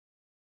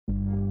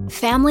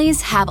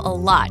Families have a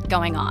lot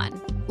going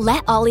on.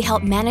 Let Ollie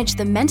help manage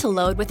the mental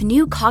load with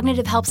new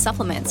cognitive help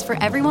supplements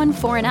for everyone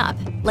 4 and up,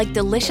 like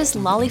delicious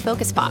Lolly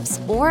Focus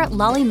Pops or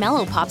Lolly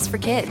Mellow Pops for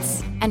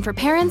kids. And for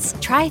parents,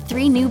 try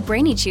 3 new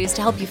Brainy Chews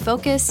to help you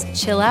focus,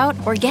 chill out,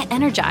 or get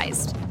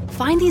energized.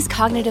 Find these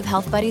cognitive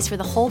health buddies for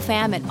the whole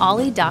fam at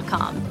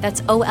ollie.com.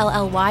 That's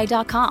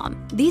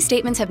OLLY.com. These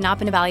statements have not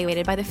been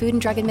evaluated by the Food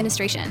and Drug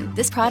Administration.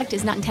 This product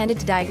is not intended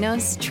to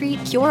diagnose,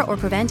 treat, cure, or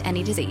prevent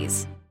any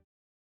disease.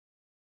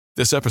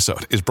 This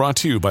episode is brought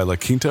to you by La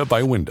Quinta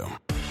by Wyndham.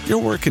 Your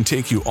work can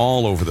take you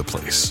all over the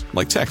place,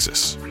 like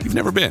Texas. You've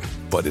never been,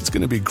 but it's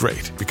going to be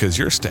great because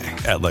you're staying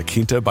at La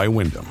Quinta by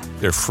Wyndham.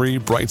 Their free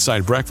Bright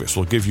Side breakfast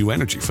will give you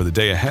energy for the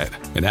day ahead.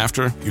 And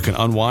after, you can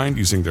unwind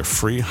using their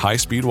free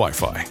high-speed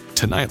Wi-Fi.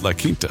 Tonight, La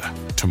Quinta.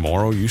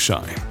 Tomorrow, you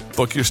shine.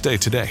 Book your stay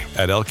today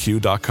at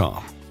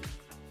LQ.com.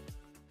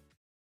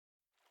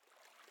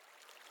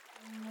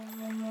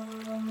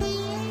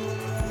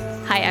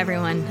 Hi,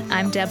 everyone.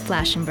 I'm Deb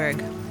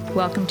Flashenberg.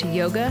 Welcome to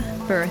Yoga,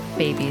 Birth,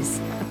 Babies,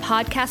 a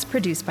podcast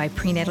produced by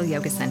Prenatal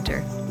Yoga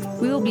Center.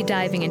 We will be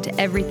diving into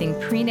everything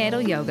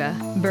prenatal yoga,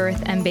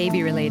 birth, and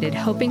baby related,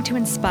 hoping to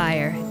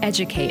inspire,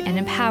 educate, and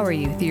empower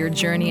you through your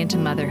journey into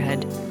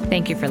motherhood.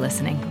 Thank you for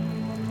listening.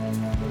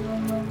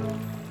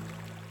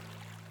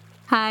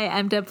 Hi,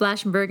 I'm Deb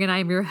Flashenberg, and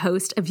I'm your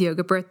host of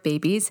Yoga Birth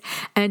Babies.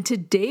 And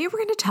today we're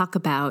going to talk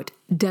about,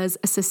 does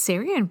a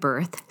cesarean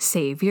birth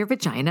save your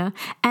vagina?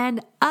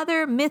 And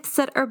other myths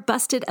that are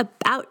busted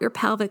about your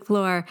pelvic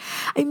floor.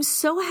 I'm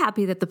so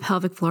happy that the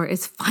pelvic floor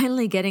is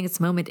finally getting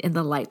its moment in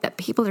the light, that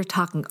people are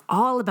talking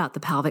all about the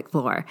pelvic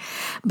floor.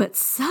 But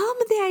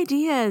some of the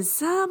ideas,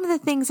 some of the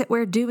things that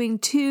we're doing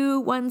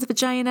to one's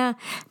vagina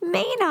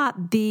may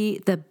not be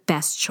the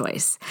best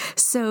choice.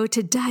 So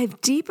to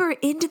dive deeper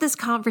into this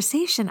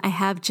conversation, I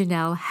have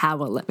Janelle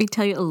Howell. Let me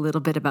tell you a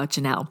little bit about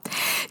Janelle.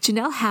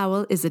 Janelle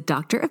Howell is a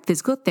doctor of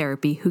physical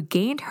therapy who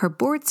gained her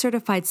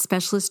board-certified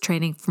specialist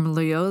training from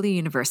Loyola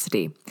University.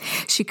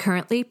 She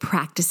currently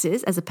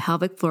practices as a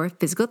pelvic floor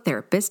physical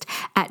therapist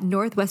at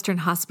Northwestern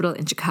Hospital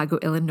in Chicago,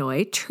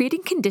 Illinois,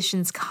 treating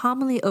conditions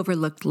commonly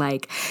overlooked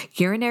like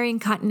urinary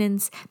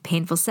incontinence,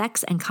 painful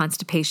sex, and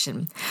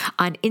constipation.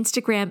 On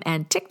Instagram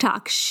and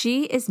TikTok,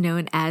 she is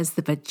known as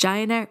the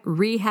Vagina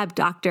Rehab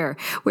Doctor,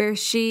 where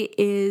she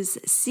is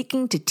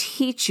seeking to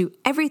teach you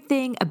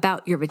everything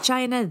about your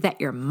vagina that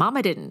your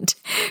mama didn't.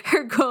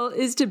 Her goal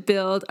is to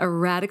build a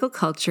radical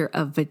culture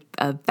of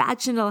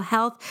vaginal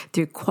health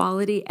through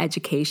quality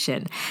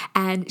education.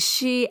 And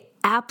she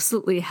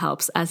absolutely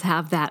helps us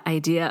have that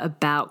idea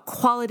about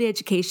quality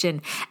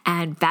education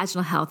and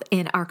vaginal health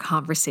in our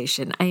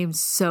conversation. I am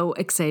so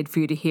excited for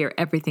you to hear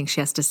everything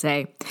she has to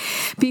say.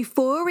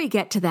 Before we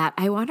get to that,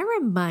 I want to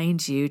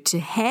remind you to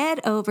head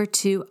over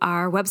to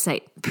our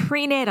website,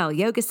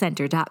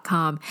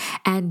 prenatalyogacenter.com,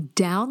 and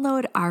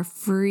download our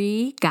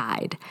free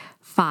guide,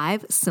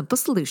 5 simple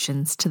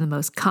solutions to the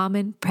most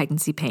common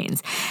pregnancy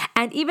pains.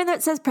 And even though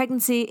it says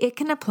pregnancy, it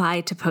can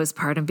apply to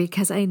postpartum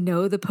because I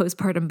know the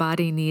postpartum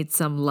body needs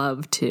some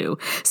love too.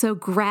 So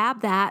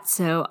grab that.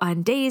 So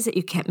on days that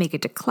you can't make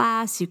it to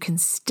class, you can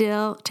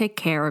still take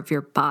care of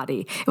your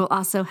body. It will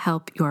also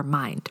help your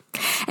mind.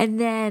 And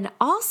then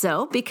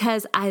also,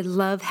 because I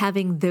love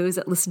having those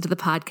that listen to the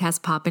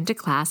podcast pop into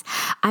class,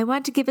 I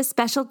want to give a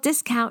special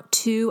discount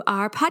to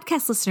our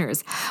podcast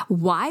listeners.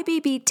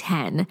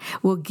 YBB10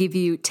 will give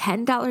you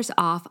 $10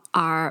 off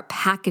our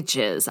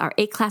packages, our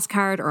 8-class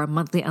card or a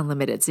monthly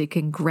unlimited. So you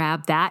can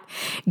grab that,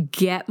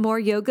 get more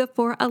yoga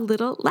for a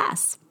little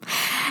less.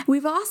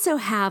 We've also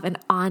have an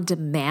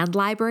on-demand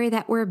library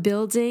that we're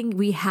building.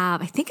 We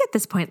have, I think at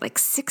this point, like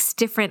 6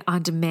 different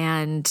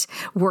on-demand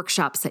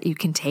workshops that you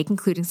can take,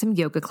 including some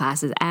yoga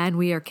classes, and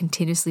we are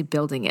continuously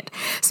building it.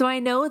 So I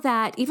know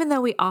that even though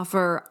we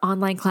offer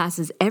online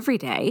classes every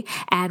day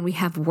and we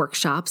have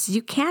workshops,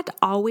 you can't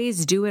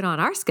always do it on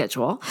our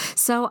schedule.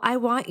 So I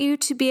want you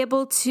to be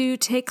able to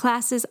take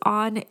classes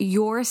on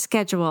your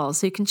schedule.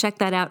 So you can check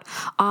that out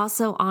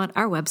also on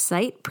our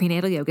website,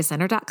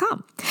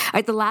 prenatalyogacenter.com. All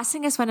right, the last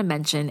thing I just want to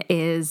mention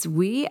is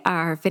we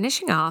are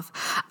finishing off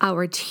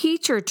our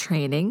teacher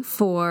training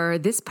for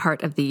this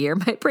part of the year.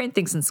 My brain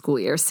thinks in school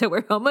year, so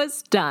we're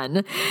almost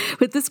done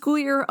with the school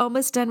year,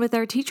 almost done with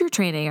our teacher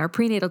training, our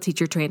prenatal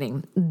teacher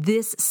training.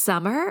 This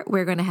summer,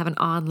 we're going to have an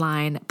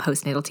online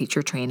postnatal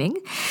teacher training.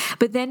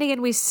 But then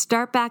again, we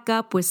start back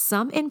up with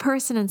some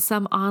in-person and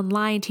some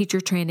online teacher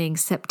training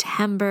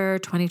September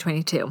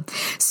 2022.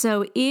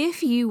 So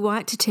if you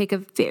want to take a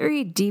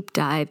very deep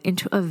dive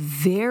into a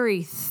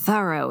very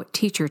thorough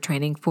teacher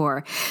training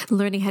for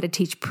learning how to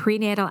teach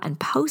prenatal and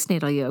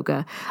postnatal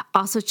yoga,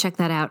 also check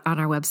that out on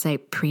our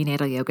website,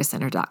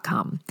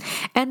 prenatalyogacenter.com.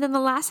 And then the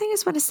last thing I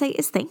just want to say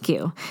is thank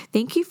you.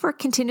 Thank you for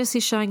continuously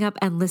showing up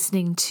and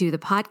listening to the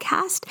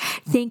podcast.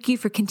 Thank you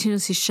for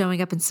continuously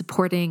showing up and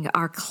supporting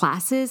our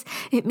classes.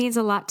 It means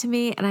a lot to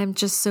me, and I'm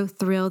just so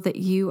thrilled that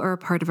you are a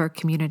part of our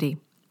community.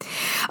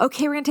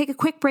 Okay, we're going to take a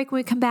quick break. When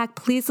we come back,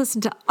 please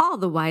listen to all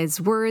the wise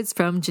words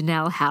from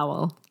Janelle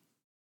Howell.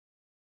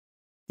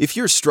 If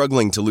you're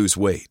struggling to lose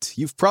weight,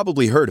 you've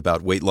probably heard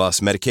about weight loss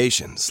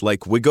medications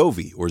like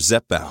Wegovy or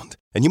Zepbound,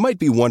 and you might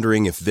be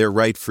wondering if they're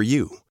right for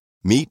you.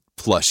 Meet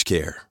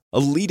PlushCare, a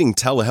leading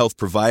telehealth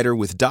provider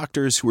with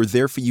doctors who are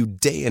there for you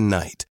day and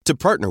night to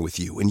partner with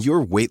you in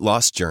your weight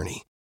loss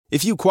journey.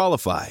 If you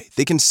qualify,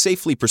 they can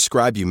safely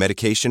prescribe you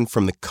medication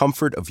from the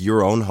comfort of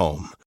your own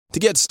home. To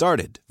get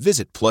started,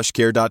 visit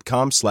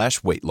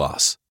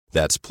plushcare.com/weight-loss.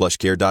 That's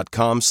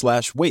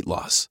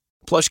plushcare.com/weight-loss.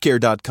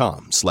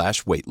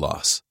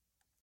 plushcare.com/weight-loss.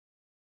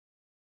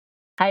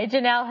 Hi,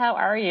 Janelle. How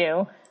are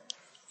you?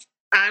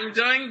 I'm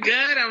doing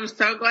good. I'm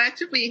so glad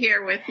to be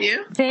here with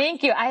you.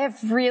 Thank you. I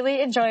have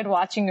really enjoyed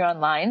watching you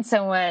online.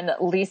 So when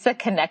Lisa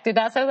connected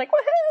us, I was like,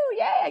 woohoo,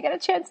 yay, I got a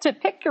chance to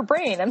pick your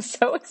brain. I'm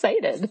so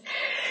excited.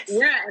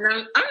 Yeah,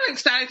 and I'm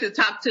excited to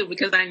talk too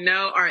because I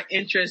know our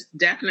interests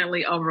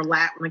definitely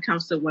overlap when it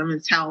comes to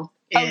women's health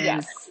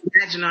and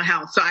vaginal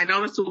health. So I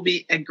know this will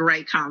be a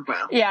great combo.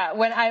 Yeah,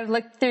 when I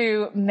looked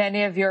through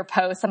many of your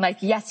posts, I'm like,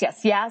 yes.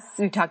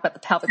 We talk about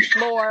the pelvic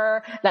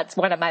floor. That's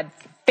one of my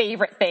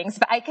favorite things.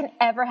 If I can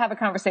ever have a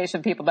conversation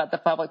with people about the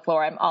pelvic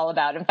floor, I'm all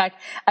about it. In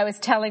fact, I was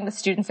telling the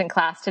students in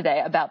class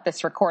today about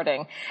this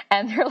recording,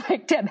 and they're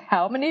like, Deb,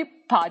 how many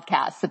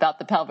podcasts about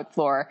the pelvic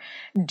floor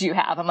do you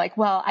have? I'm like,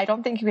 well, I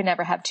don't think you can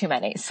ever have too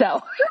many.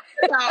 So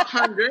about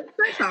hundreds.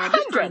 It's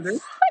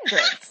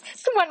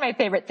one of my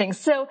favorite things.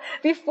 So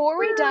before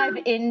we dive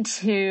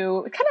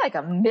into kind of like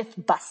a myth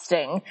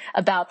busting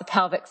about the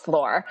pelvic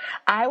floor,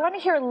 I want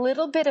to hear a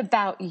little bit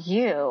about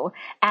you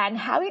and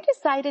how you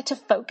decided to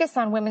focus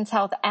on women's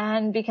health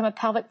and become a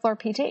pelvic floor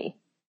PT.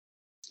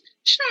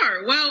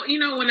 Sure. Well,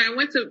 when I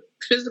went to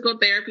physical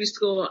therapy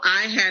school,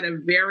 I had a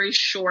very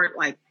short,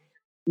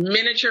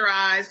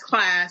 miniaturized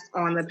class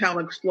on the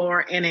pelvic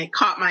floor, and it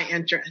caught my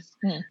interest.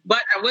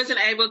 But I wasn't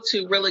able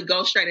to really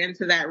go straight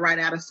into that right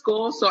out of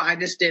school. So I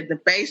just did the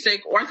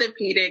basic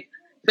orthopedic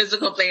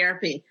physical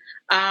therapy.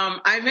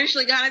 I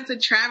eventually got into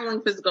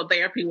traveling physical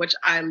therapy, which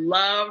I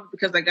loved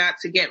because I got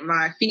to get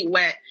my feet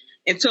wet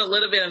into a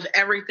little bit of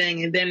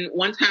everything. And then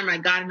one time I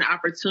got an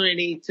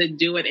opportunity to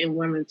do it in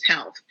women's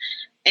health.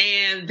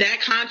 And that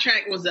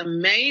contract was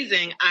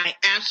amazing. I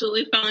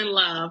absolutely fell in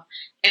love.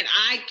 And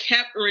I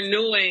kept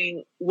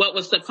renewing what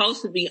was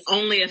supposed to be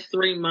only a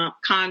 3-month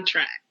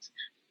contract.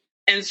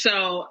 And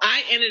so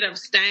I ended up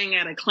staying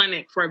at a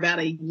clinic for about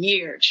a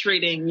year,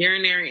 treating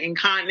urinary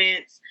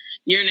incontinence,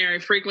 urinary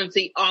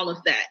frequency, all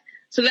of that.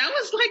 So that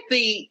was like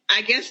the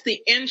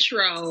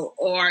intro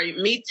or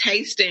me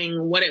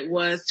tasting what it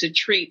was to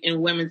treat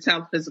in women's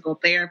health physical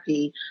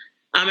therapy.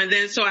 And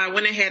then so I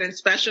went ahead and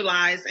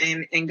specialized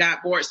and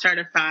got board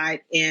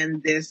certified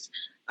in this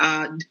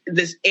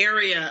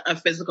area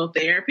of physical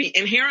therapy.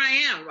 And here I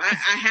am.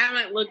 I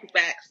haven't looked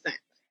back since.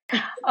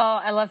 Oh,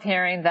 I love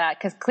hearing that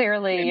because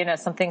clearly,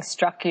 something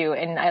struck you.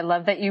 And I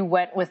love that you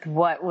went with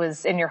what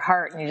was in your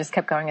heart and you just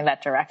kept going in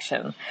that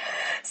direction.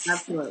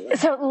 Absolutely.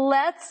 So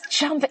let's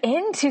jump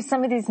into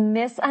some of these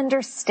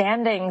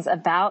misunderstandings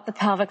about the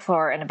pelvic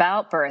floor and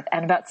about birth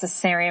and about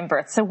cesarean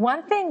birth. So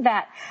one thing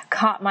that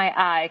caught my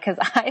eye, because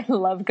I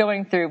love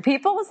going through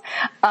people's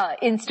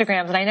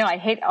Instagrams, and I know I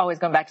hate always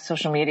going back to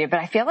social media, but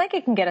I feel like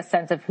it can get a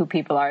sense of who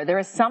people are. There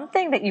was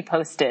something that you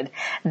posted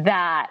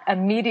that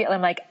immediately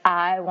I'm like,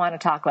 I want to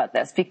talk about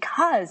this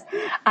because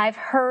I've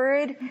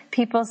heard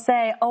people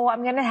say, oh,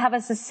 I'm going to have a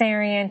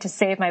cesarean to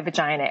save my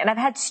vagina. And I've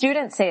had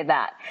students say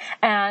that.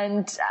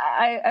 And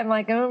I'm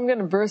like, oh, I'm going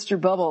to burst your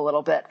bubble a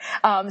little bit.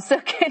 So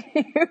can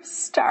you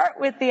start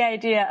with the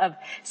idea of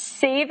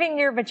saving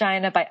your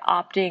vagina by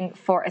opting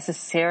for a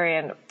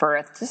cesarean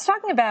birth? Just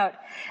talking about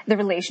the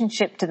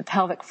relationship to the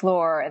pelvic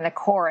floor and the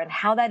core and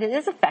how that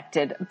is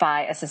affected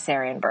by a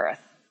cesarean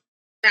birth.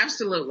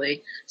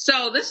 Absolutely.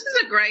 So this is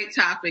a great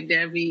topic,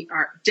 Debbie,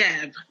 or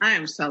Deb. I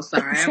am so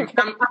sorry. I'm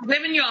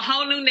giving you a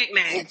whole new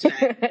nickname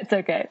today. It's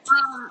okay.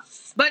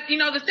 But,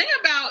 the thing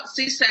about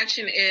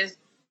C-section is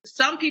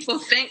some people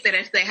think that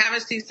if they have a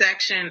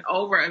C-section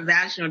over a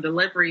vaginal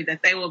delivery,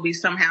 that they will be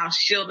somehow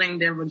shielding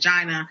their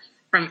vagina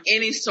from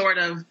any sort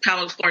of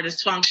pelvic floor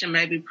dysfunction,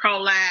 maybe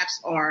prolapse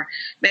or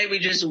maybe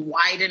just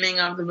widening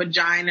of the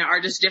vagina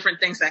or just different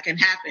things that can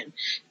happen.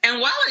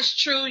 And while it's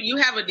true, you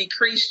have a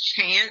decreased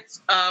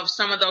chance of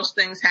some of those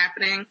things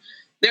happening,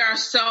 there are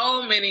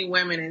so many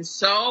women and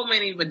so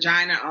many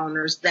vagina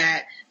owners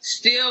that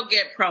still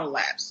get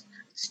prolapse,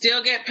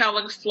 still get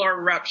pelvic floor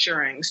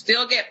rupturing,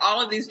 still get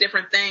all of these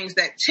different things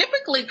that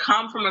typically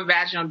come from a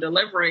vaginal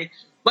delivery,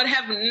 but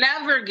have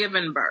never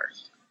given birth.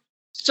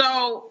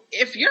 So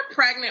if you're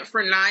pregnant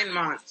for 9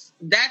 months,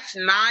 that's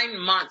 9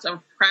 months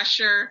of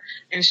pressure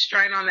and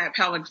strain on that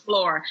pelvic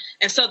floor.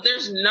 And so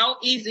there's no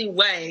easy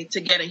way to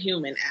get a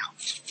human out.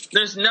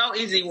 There's no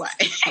easy way.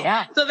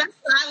 Yeah. So that's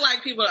what I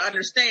like people to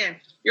understand.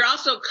 You're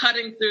also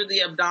cutting through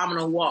the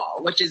abdominal wall,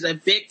 which is a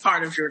big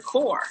part of your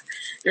core.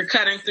 You're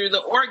cutting through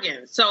the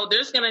organs. So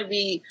there's going to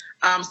be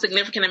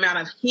significant amount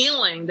of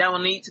healing that will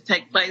need to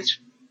take place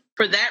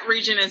for that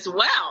region as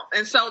well.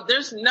 And so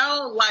there's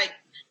no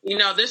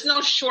there's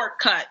no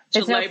shortcut to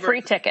labor. There's no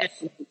free ticket.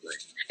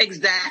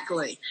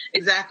 Exactly.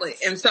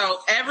 And so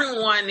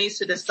everyone needs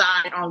to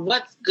decide on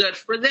what's good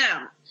for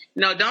them.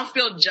 Don't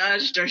feel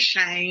judged or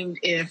shamed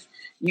if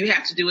you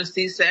have to do a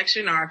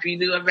C-section or if you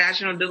do a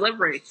vaginal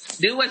delivery.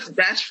 Do what's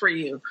best for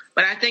you.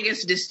 But I think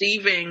it's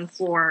deceiving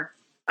for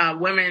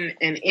women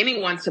and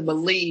anyone to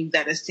believe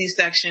that a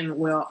C-section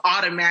will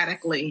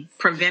automatically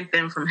prevent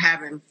them from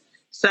having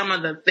some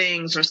of the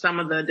things or some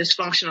of the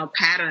dysfunctional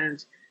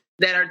patterns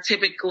that are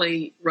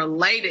typically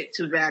related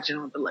to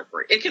vaginal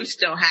delivery. It can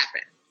still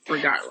happen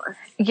regardless.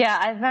 Yeah,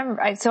 I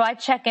remember. So I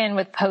check in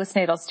with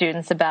postnatal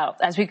students about,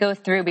 as we go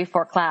through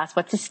before class,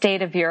 what's the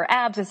state of your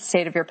abs, what's the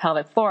state of your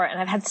pelvic floor? And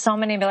I've had so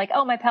many be like,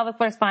 oh, my pelvic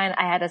floor is fine.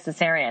 I had a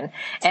cesarean.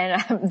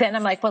 And then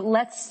I'm like, well,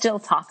 let's still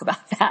talk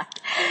about that.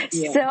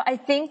 Yeah. So I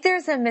think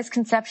there's a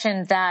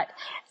misconception that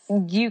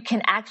you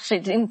can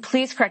actually, and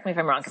please correct me if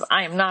I'm wrong, because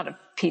I am not a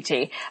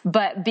PT,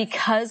 but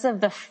because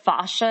of the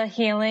fascia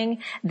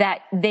healing,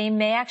 that they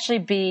may actually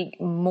be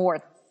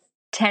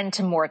tend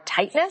to more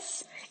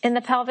tightness in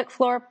the pelvic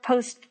floor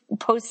post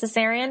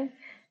cesarean.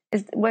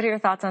 What are your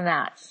thoughts on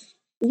that?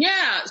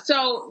 Yeah,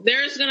 so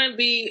there's going to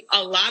be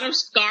a lot of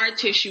scar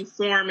tissue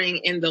forming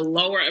in the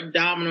lower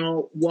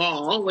abdominal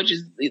wall, which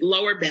is the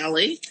lower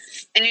belly,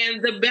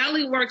 and the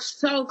belly works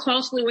so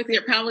closely with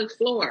your pelvic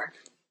floor.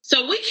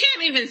 So we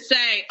can't even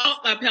say, oh,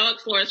 my pelvic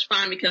floor is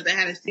fine because I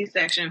had a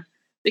C-section,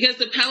 because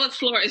the pelvic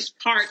floor is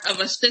part of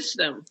a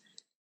system,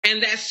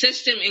 and that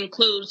system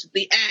includes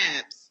the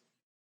abs.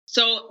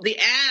 So the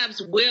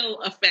abs will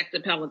affect the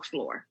pelvic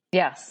floor.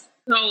 Yes.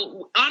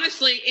 So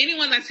honestly,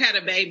 anyone that's had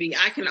a baby,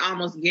 I can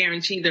almost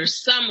guarantee there's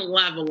some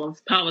level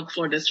of pelvic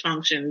floor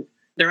dysfunction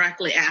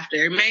directly after.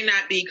 It may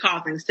not be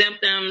causing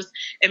symptoms.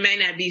 It may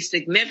not be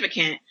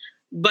significant.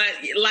 But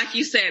like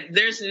you said,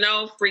 there's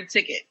no free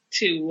ticket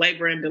to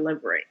labor and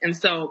delivery. And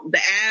so the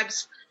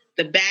abs,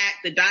 the back,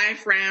 the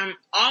diaphragm,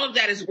 all of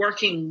that is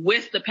working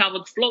with the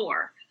pelvic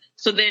floor.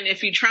 So then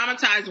if you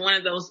traumatize one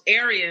of those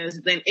areas,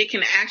 then it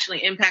can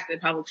actually impact the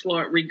pelvic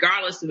floor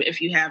regardless of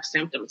if you have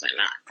symptoms or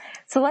not.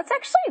 So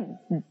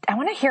I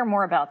want to hear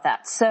more about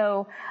that.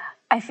 So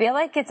I feel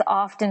like it's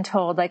often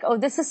told like, oh,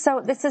 this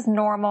is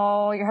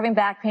normal. You're having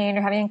back pain,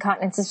 you're having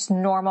incontinence, it's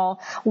normal.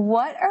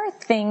 What are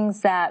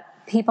things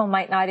that people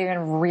might not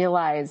even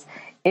realize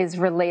is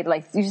related?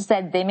 Like you just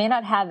said, they may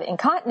not have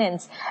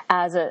incontinence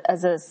as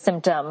a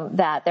symptom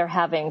that they're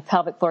having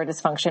pelvic floor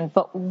dysfunction,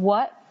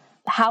 but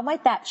how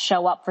might that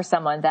show up for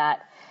someone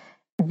that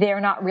they're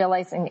not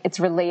realizing it's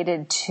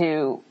related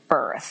to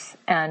birth,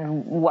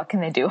 and what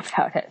can they do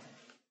about it?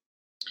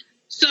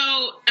 So,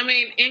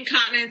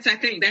 incontinence, I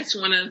think that's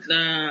one of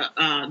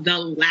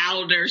the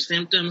louder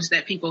symptoms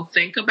that people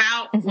think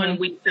about when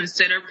we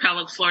consider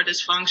pelvic floor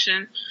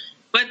dysfunction.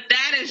 But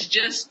that is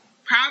just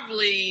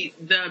probably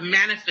the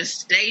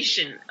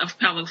manifestation of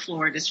pelvic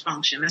floor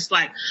dysfunction. It's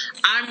like,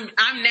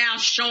 I'm now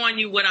showing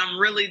you what I'm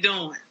really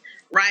doing.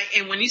 Right.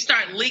 And when you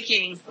start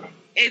leaking,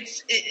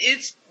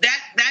 it's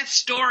that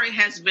story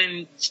has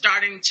been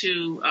starting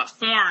to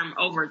form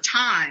over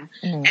time.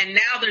 And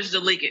now there's the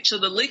leakage. So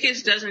the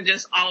leakage doesn't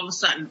just all of a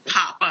sudden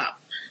pop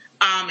up.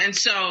 And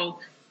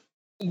so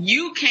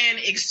you can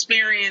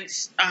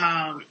experience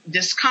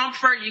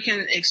discomfort. You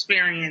can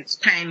experience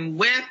pain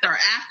with or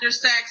after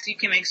sex. You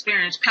can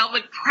experience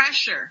pelvic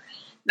pressure.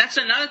 That's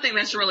another thing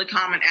that's really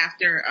common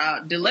after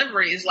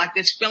delivery, is like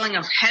this feeling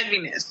of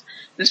heaviness,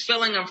 this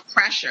feeling of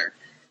pressure.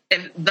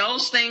 If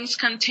those things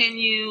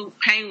continue,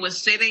 pain with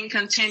sitting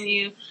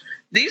continue,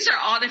 these are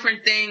all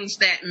different things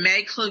that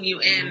may clue you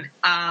in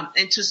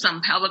into some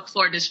pelvic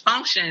floor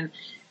dysfunction.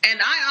 And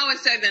I always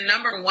say the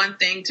number one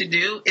thing to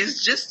do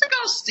is just to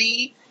go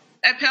see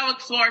a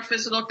pelvic floor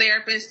physical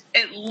therapist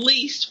at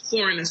least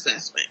for an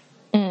assessment.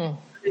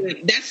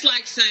 That's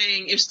like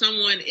saying if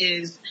someone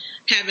is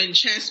having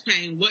chest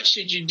pain, what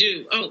should you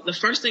do? Oh, the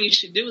first thing you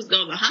should do is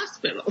go to the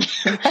hospital.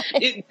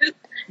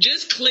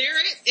 Just clear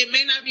it. It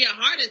may not be a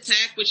heart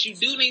attack, but you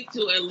do need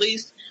to at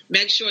least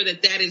make sure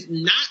that that is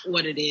not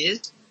what it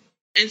is.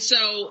 And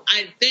so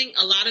I think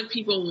a lot of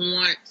people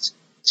want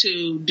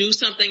to do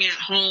something at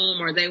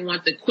home, or they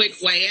want the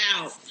quick way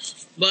out.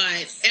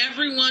 But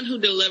everyone who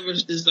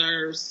delivers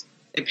deserves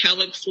a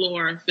pelvic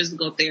floor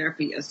physical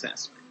therapy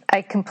assessment.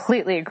 I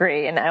completely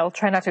agree, and I'll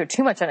try not to go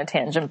too much on a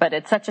tangent, but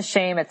it's such a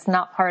shame it's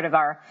not part of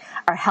our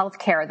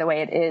healthcare the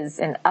way it is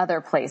in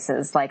other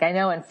places. Like I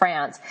know in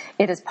France,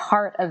 it is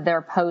part of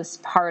their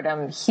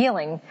postpartum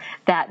healing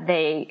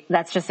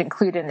that's just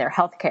included in their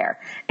healthcare.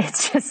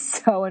 It's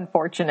just so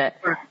unfortunate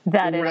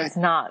that it is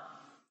not.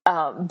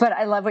 But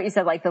I love what you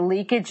said, like the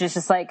leakage is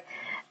just like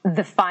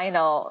the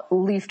final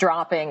leaf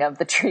dropping of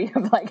the tree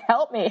of like,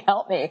 help me.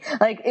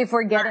 Like if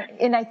we're getting,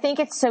 and I think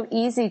it's so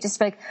easy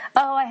just like,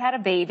 oh, I had a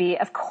baby.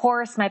 Of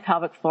course my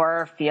pelvic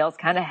floor feels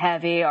kind of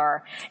heavy,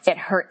 or it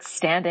hurts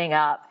standing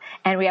up.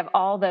 And we have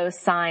all those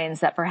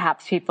signs that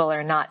perhaps people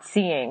are not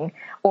seeing,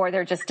 or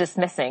they're just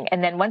dismissing.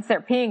 And then once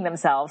they're peeing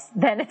themselves,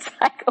 then it's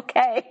like,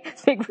 okay,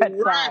 big red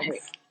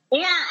flags.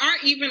 Or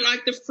even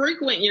like the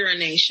frequent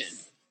urination.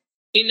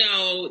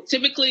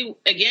 Typically,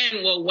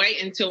 again, we'll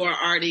wait until we're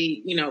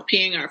already,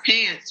 peeing our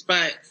pants.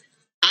 But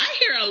I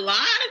hear a lot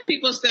of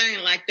people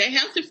saying like they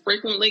have to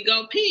frequently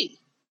go pee.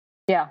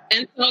 Yeah.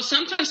 And so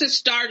sometimes it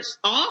starts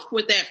off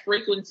with that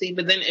frequency,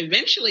 but then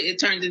eventually it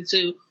turns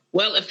into,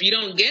 well, if you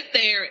don't get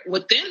there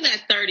within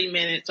that 30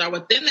 minutes or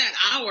within that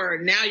hour,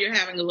 now you're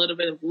having a little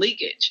bit of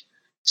leakage.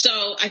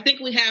 So I think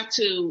we have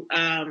to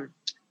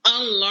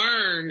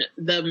unlearn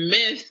the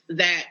myth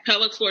that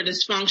pelvic floor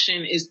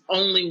dysfunction is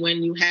only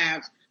when you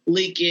have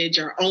leakage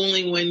or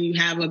only when you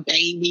have a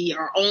baby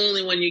or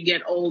only when you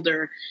get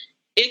older.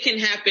 It can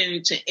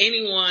happen to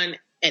anyone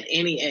at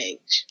any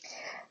age.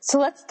 So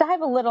let's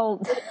dive a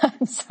little,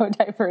 I'm so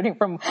diverting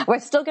from, we're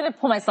still going to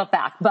pull myself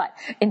back, but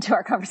into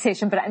our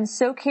conversation, but I'm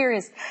so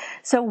curious.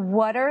 So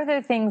what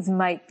other things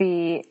might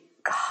be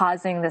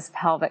causing this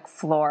pelvic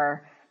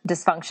floor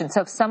dysfunction?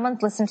 So if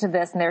someone's listened to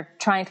this and they're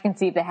trying to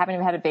conceive, they haven't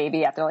even had a baby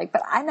yet, they're like,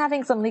 but I'm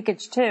having some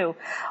leakage too.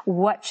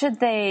 What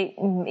should they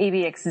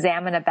maybe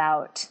examine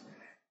about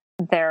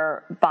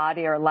their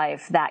body or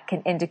life that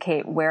can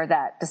indicate where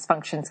that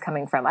dysfunction is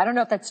coming from? I don't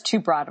know if that's too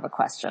broad of a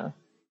question.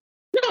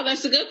 No,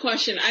 that's a good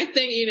question. I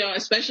think,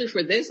 especially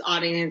for this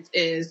audience,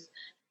 is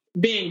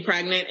being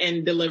pregnant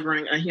and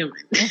delivering a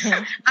human.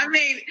 Mm-hmm. I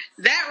mean,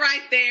 that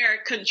right there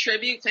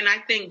contributes and I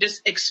think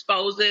just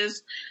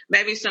exposes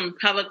maybe some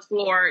pelvic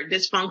floor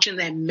dysfunction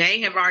that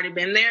may have already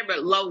been there,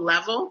 but low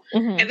level.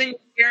 Mm-hmm. And then you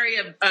carry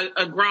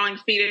a growing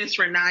fetus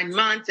for 9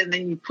 months and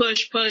then you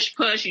push,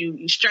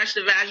 you stretch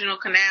the vaginal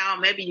canal,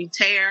 maybe you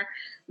tear,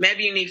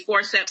 maybe you need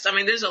forceps. I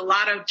mean, there's a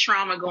lot of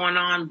trauma going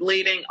on,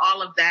 bleeding,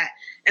 all of that.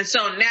 And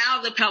so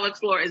now the pelvic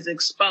floor is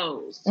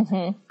exposed.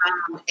 Mm-hmm.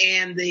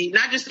 And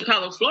not just the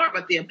pelvic floor,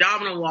 but the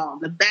abdominal wall,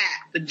 the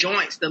back, the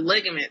joints, the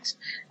ligaments,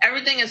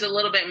 everything is a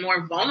little bit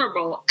more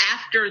vulnerable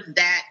after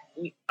that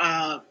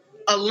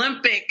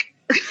Olympic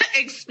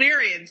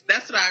experience.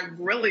 That's what I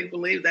really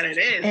believe that it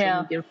is.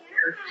 Yeah.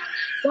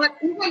 But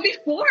even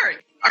before,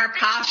 our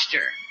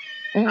posture,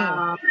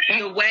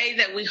 the way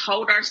that we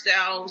hold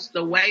ourselves,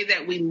 the way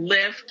that we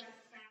lift,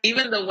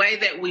 even the way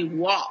that we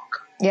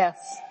walk. Yes.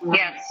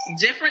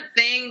 Different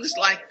things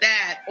like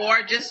that,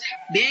 or just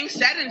being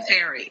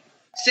sedentary,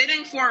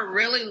 sitting for a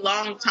really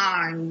long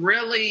time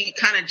really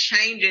kind of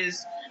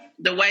changes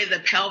the way the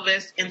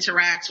pelvis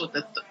interacts with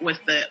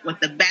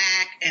the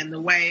back and the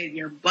way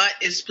your butt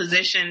is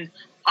positioned.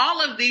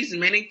 All of these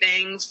many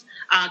things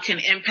can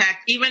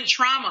impact even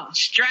trauma,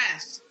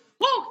 stress.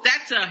 Woo,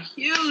 that's a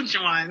huge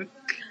one.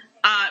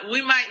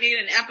 We might need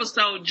an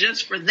episode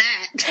just for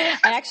that.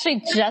 I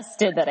actually just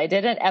did that. I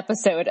did an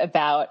episode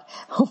about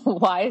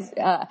why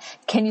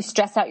can you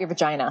stress out your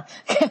vagina,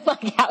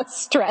 like how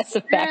stress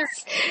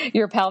affects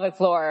your pelvic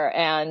floor,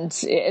 and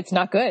it's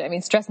not good. I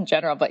mean, stress in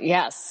general, but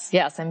yes,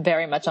 I'm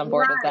very much on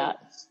board with that.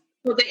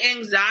 So the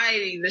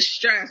anxiety, the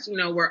stress,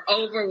 we're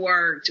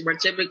overworked, we're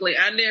typically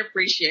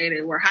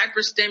underappreciated, we're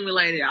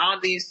hyperstimulated, all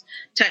these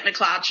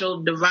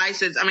technological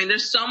devices. I mean,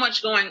 there's so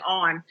much going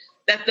on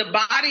that the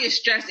body is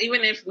stressed,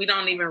 even if we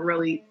don't even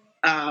really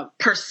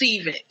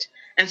perceive it.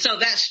 And so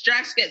that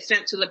stress gets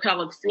sent to the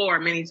pelvic floor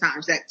many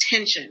times, that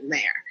tension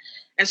there.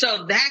 And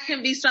so that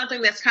can be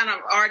something that's kind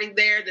of already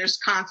there. There's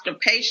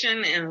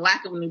constipation and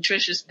lack of a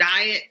nutritious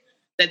diet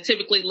that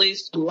typically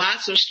leads to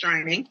lots of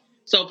straining.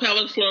 So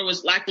pelvic floor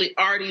was likely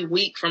already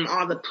weak from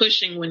all the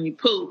pushing when you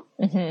poop.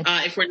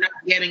 Mm-hmm. If we're not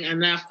getting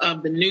enough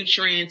of the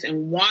nutrients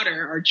and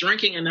water or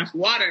drinking enough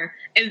water,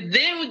 and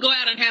then we go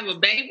out and have a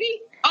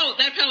baby,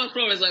 that pelvic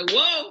floor is like,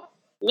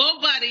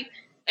 whoa, buddy.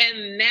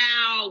 And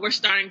now we're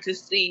starting to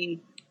see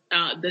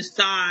the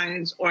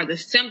signs or the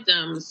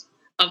symptoms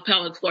of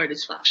pelvic floor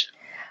dysfunction.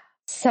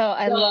 So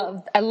I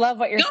love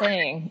what you're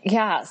saying.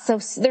 Yeah. So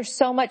there's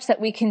so much that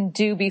we can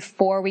do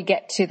before we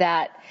get to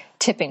that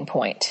tipping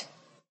point.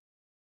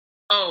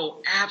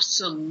 Oh,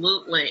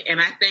 absolutely.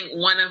 And I think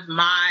one of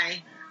my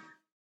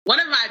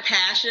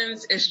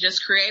passions is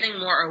just creating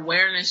more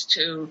awareness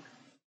to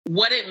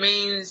what it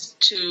means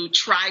to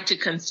try to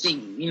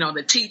conceive.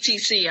 The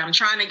TTC, I'm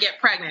trying to get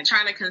pregnant,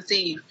 trying to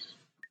conceive.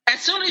 As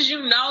soon as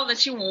you know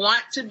that you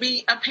want to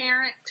be a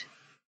parent,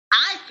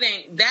 I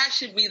think that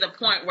should be the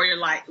point where you're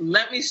like,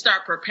 let me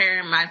start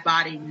preparing my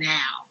body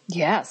now.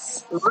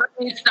 Yes. Let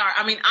me start.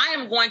 I mean, I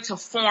am going to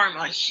form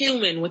a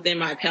human within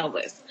my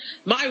pelvis.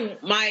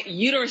 My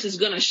uterus is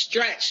going to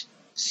stretch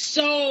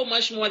so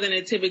much more than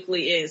it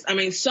typically is. I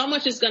mean, so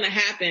much is going to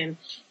happen.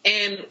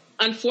 And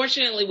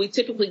unfortunately, we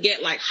typically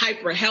get like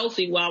hyper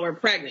healthy while we're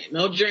pregnant.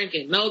 No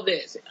drinking, no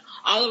this.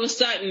 All of a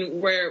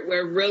sudden,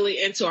 we're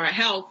really into our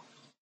health.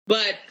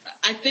 But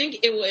I think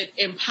it would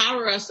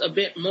empower us a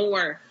bit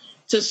more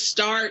to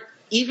start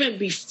even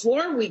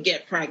before we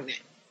get pregnant.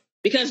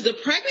 Because the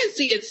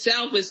pregnancy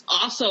itself is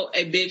also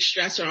a big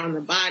stressor on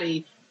the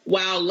body,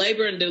 while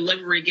labor and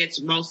delivery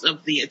gets most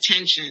of the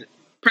attention.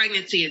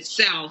 Pregnancy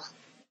itself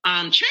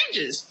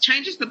changes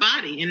the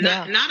body, and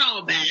not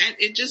all bad.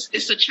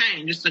 It's a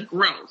change. It's a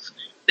growth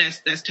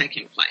that's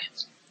taking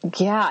place.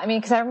 Yeah. I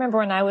mean, cause I remember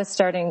when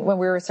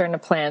we were starting to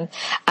plan,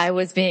 I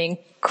was being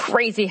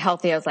crazy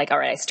healthy. I was like, all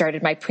right, I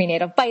started my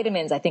prenatal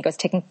vitamins. I think I was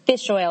taking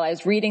fish oil. I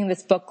was reading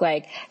this book,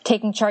 like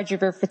Taking Charge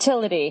of Your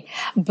Fertility.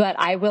 But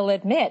I will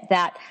admit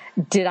that,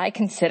 did I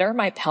consider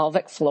my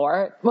pelvic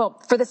floor? Well,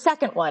 for the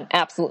second one,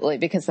 absolutely,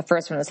 because the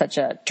first one was such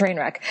a train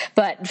wreck.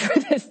 But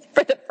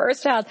for the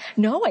first child,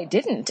 no, I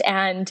didn't.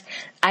 And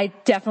I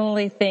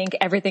definitely think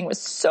everything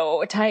was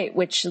so tight,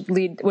 which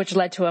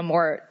led to a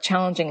more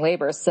challenging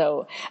labor.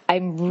 So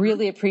I'm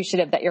really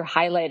appreciative that you're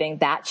highlighting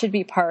that should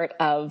be part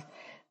of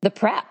the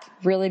prep,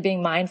 really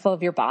being mindful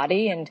of your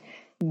body and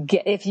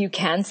if you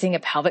can, seeing a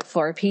pelvic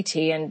floor PT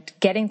and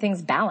getting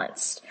things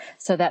balanced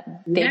so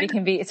that baby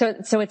can be,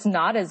 so it's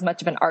not as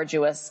much of an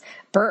arduous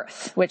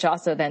birth, which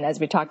also then, as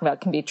we talked about,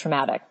 can be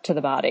traumatic to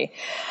the body.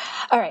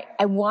 All right.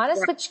 I want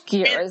to switch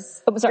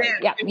gears. Oh, sorry.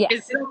 Yeah. Yes.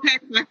 Is it okay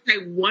if I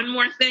say one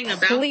more thing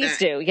about Please that?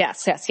 do.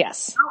 Yes. I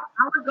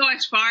would go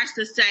as far as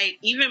to say,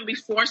 even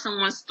before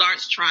someone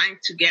starts trying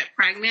to get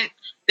pregnant,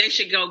 they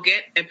should go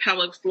get a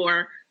pelvic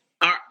floor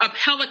or a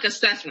pelvic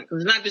assessment,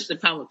 because it's not just the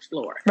pelvic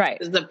floor. Right.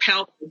 It's the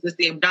pelvis, it's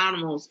the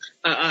abdominals,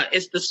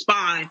 it's the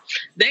spine.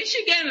 They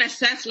should get an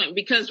assessment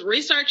because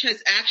research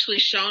has actually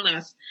shown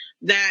us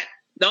that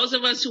those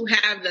of us who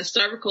have the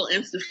cervical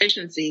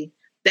insufficiency,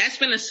 that's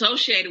been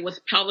associated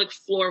with pelvic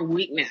floor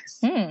weakness,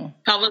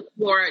 pelvic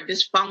floor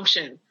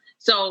dysfunction.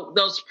 So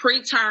those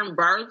preterm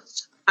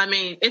births, I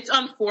mean, it's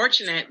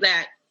unfortunate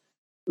that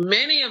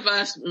many of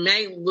us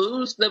may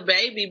lose the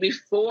baby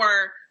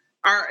before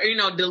or,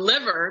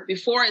 deliver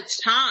before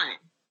it's time.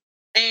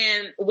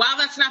 And while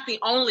that's not the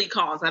only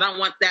cause, I don't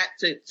want that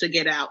to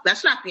get out.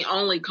 That's not the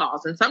only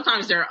cause. And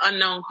sometimes there are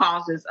unknown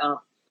causes of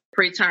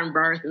preterm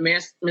birth,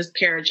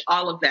 miscarriage,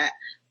 all of that.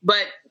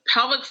 But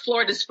pelvic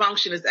floor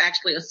dysfunction is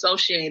actually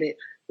associated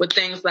with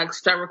things like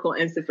cervical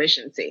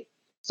insufficiency.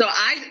 So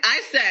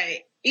I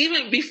say,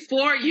 even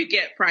before you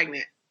get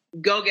pregnant,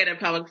 go get a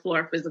pelvic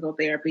floor physical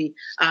therapy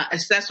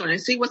assessment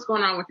and see what's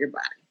going on with your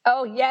body.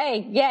 Oh,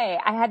 yay.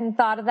 I hadn't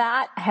thought of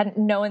that. I hadn't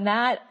known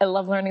that. I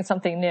love learning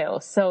something new.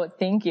 So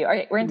thank you. All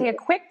right. We're going to take a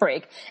quick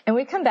break and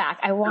we come back.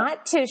 I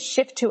want to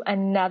shift to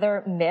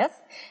another myth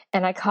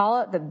and I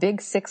call it the big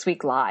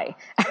 6-week lie.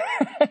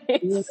 Okay.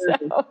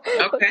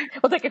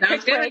 We'll take a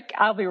quick break.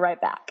 I'll be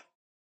right back.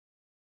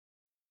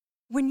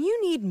 When you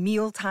need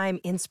mealtime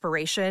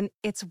inspiration,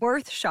 it's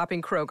worth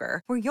shopping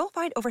Kroger, where you'll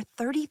find over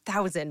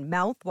 30,000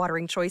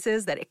 mouth-watering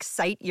choices that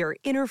excite your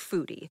inner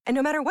foodie. And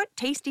no matter what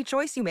tasty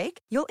choice you make,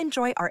 you'll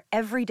enjoy our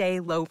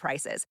everyday low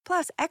prices,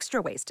 plus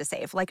extra ways to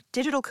save, like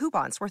digital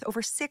coupons worth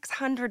over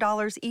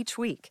 $600 each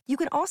week. You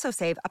can also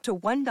save up to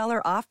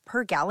 $1 off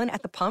per gallon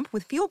at the pump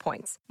with fuel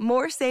points.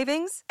 More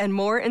savings and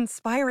more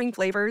inspiring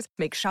flavors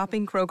make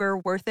shopping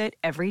Kroger worth it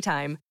every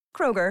time.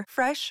 Kroger,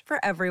 fresh for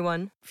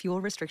everyone.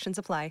 Fuel restrictions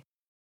apply.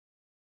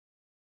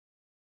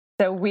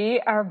 So we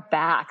are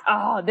back.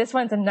 Oh, this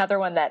one's another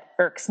one that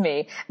irks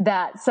me,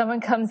 that someone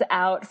comes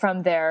out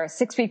from their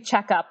 6-week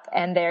checkup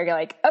and they're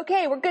like,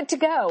 okay, we're good to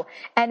go.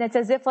 And it's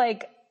as if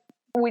like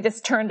we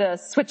just turned a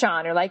switch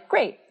on. Or like,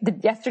 great,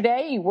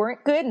 yesterday you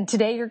weren't good and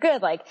today you're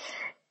good. Like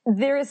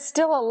there is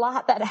still a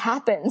lot that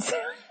happens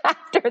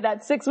after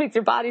that 6 weeks.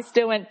 Your body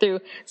still went through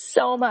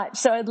so much.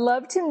 So I'd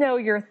love to know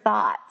your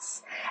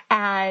thoughts.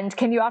 And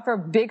can you offer a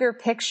bigger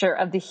picture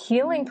of the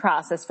healing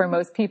process for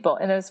most people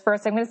in those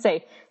first, I'm going to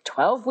say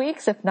 12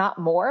 weeks, if not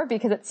more,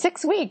 because at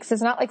 6 weeks,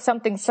 it's not like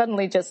something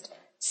suddenly just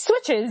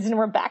switches and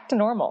we're back to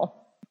normal.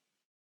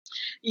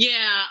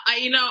 Yeah,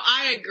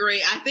 I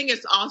agree. I think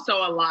it's also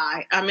a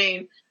lie. I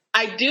mean,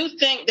 I do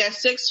think that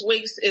 6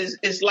 weeks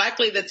is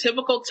likely the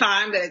typical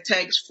time that it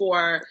takes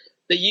for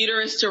the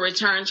uterus to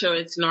return to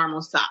its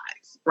normal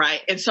size, right?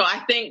 And so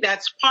I think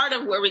that's part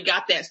of where we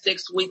got that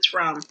 6 weeks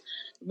from.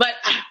 But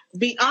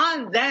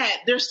beyond that,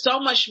 there's so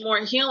much more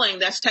healing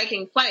that's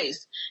taking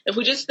place. If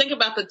we just think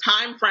about the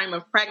time frame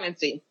of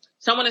pregnancy,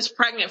 someone is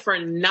pregnant for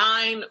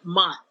 9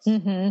 months,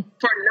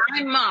 for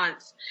 9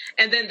 months,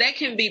 and then they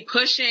can be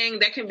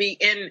they can be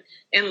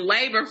in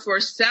labor for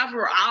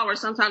several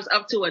hours, sometimes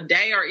up to a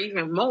day or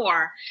even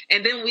more.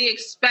 And then we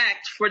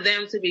expect for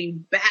them to be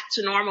back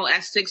to normal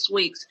at 6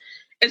 weeks.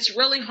 It's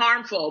really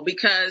harmful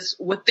because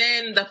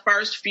within the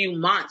first few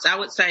months, I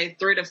would say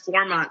 3 to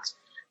 4 months,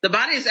 the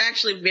body is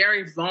actually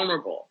very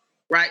vulnerable,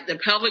 right? The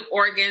pelvic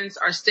organs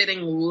are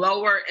sitting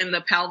lower in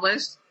the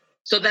pelvis.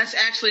 So that's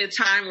actually a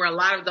time where a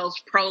lot of those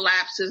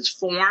prolapses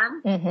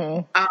form.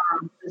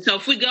 So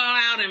if we go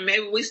out and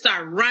maybe we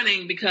start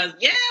running because,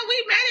 we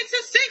made it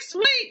to 6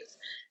 weeks.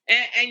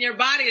 And your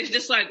body is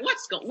just like,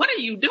 what are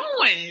you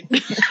doing?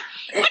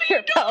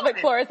 Your pelvic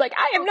floor is like,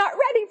 I am not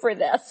ready for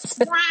this.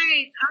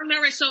 Right. I'm not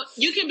ready. So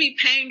you can be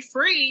pain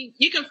free.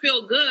 You can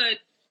feel good.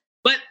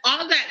 But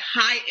all that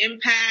high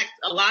impact,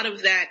 a lot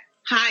of that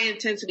high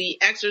intensity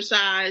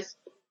exercise,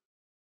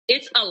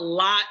 it's a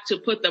lot to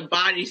put the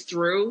body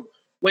through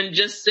when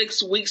just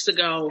 6 weeks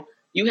ago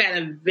you had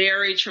a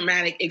very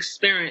traumatic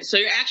experience. So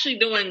you're actually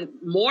doing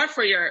more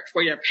for your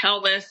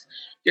pelvis,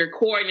 your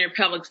core, and your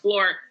pelvic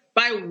floor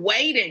by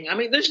waiting. I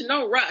mean, there's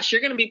no rush.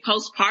 You're going to be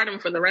postpartum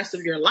for the rest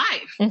of your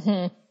life.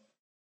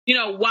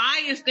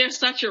 Why is there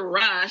such a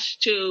rush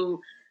to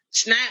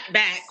snap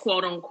back,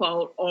 quote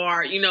unquote,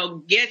 or,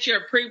 get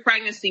your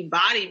pre-pregnancy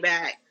body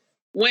back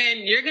when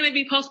you're going to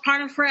be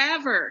postpartum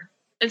forever.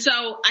 And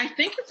so I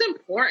think it's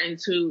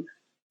important to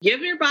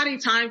give your body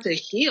time to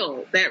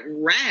heal. That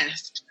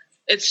rest,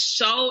 it's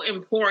so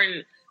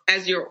important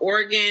as your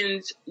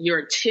organs,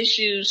 your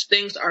tissues,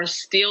 things are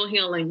still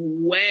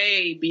healing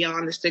way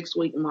beyond the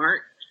 6-week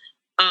mark.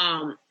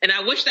 And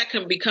I wish that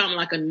could become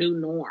like a new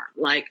norm.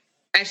 Like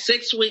at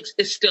 6 weeks,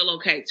 it's still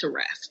okay to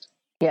rest.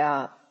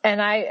 Yeah. And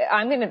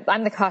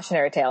I'm the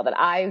cautionary tale that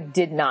I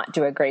did not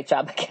do a great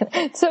job.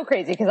 It's so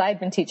crazy because I've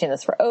been teaching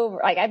this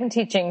I've been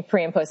teaching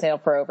pre and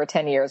postnatal for over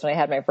 10 years when I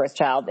had my first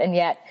child. And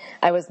yet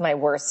I was my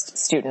worst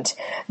student,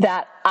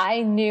 that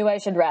I knew I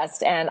should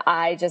rest and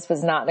I just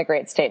was not in a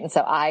great state. And so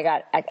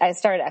I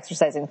started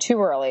exercising too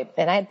early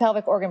and I had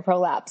pelvic organ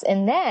prolapse.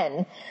 And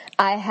then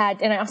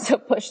I also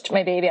pushed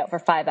my baby out for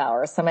 5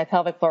 hours. So my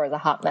pelvic floor was a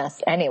hot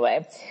mess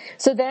anyway.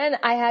 So then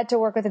I had to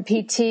work with a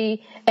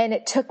PT and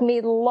it took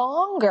me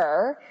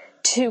longer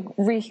to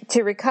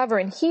recover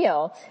and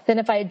heal than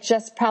if I had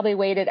just probably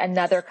waited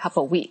another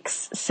couple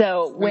weeks.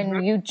 So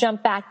when you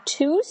jump back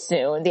too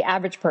soon, the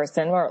average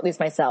person, or at least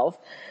myself,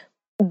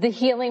 the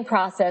healing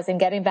process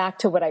and getting back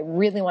to what I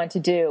really wanted to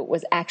do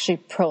was actually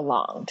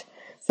prolonged.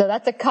 So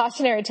that's a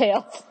cautionary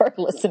tale for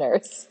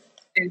listeners.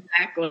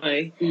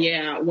 Exactly.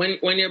 Yeah. When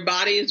your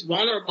body is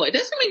vulnerable, it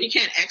doesn't mean you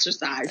can't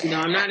exercise.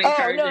 I'm not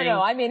encouraging. Oh,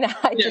 no. I mean,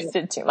 I just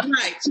did too much.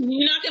 Right. So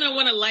you're not going to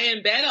want to lay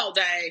in bed all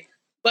day.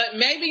 But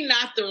maybe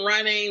not the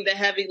running, the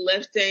heavy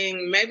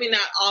lifting, maybe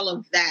not all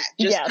of that.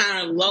 Just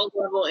kind of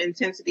low-level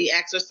intensity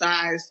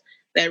exercise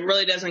that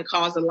really doesn't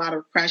cause a lot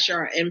of pressure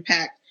or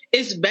impact.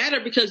 It's better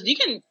because you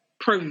can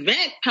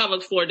prevent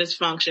pelvic floor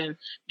dysfunction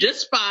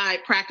just by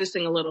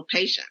practicing a little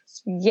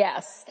patience.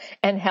 Yes,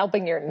 and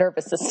helping your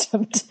nervous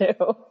system too.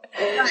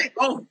 Right.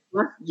 Oh,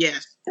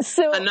 yes.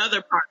 So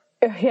another part.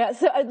 Yeah,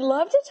 so I'd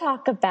love to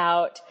talk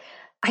about,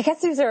 I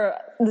guess this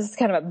is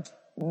kind of a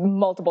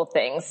multiple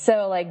things.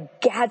 So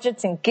like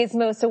gadgets and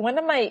gizmos. So one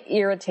of my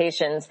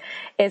irritations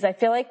is I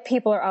feel like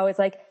people are always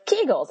like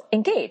Kegels,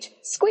 engage,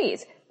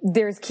 squeeze.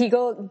 There's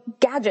Kegel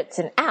gadgets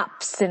and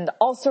apps and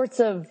all sorts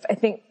of, I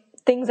think,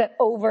 things that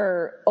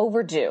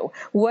overdo.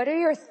 What are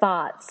your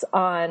thoughts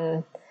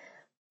on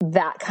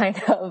that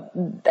kind of,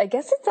 I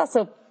guess it's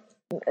also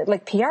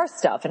like PR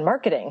stuff and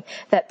marketing,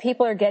 that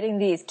people are getting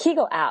these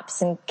Kegel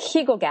apps and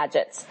Kegel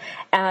gadgets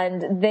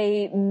and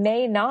they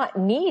may not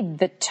need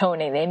the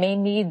toning. They may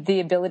need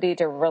the ability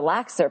to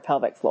relax their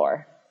pelvic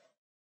floor.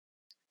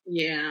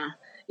 Yeah.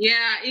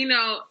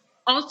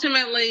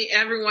 Ultimately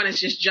everyone is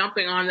just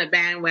jumping on the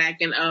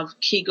bandwagon of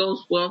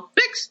Kegels will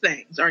fix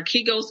things or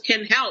Kegels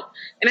can help.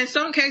 And in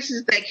some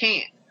cases they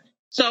can't.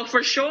 So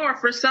for sure,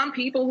 for some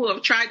people who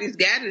have tried these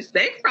gadgets,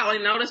 they've probably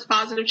noticed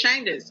positive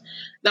changes.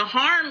 The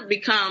harm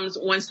becomes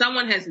when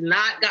someone has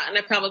not gotten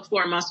a pelvic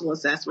floor muscle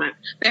assessment.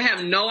 They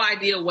have no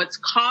idea what's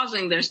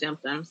causing their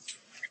symptoms.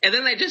 And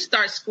then they just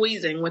start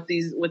squeezing with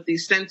these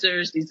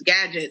sensors, these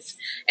gadgets,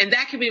 and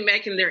that could be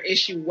making their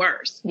issue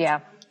worse. Yeah.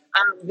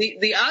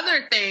 The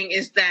other thing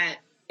is that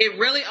it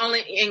really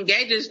only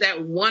engages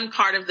that one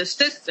part of the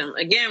system.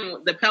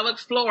 Again, the pelvic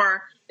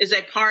floor is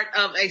a part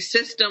of a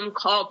system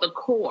called the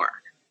core.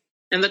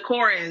 And the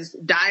core is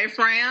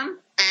diaphragm,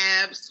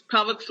 abs,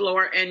 pelvic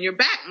floor, and your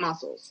back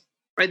muscles,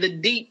 right? The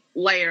deep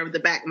layer of the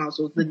back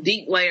muscles, the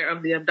deep layer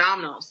of the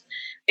abdominals.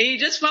 And you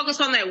just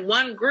focus on that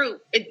one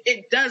group.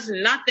 It does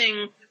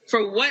nothing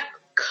for what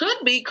could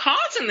be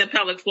causing the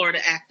pelvic floor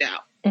to act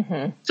out.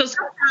 Mm-hmm. So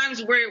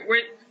sometimes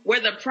where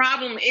the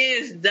problem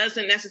is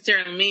doesn't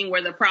necessarily mean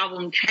where the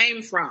problem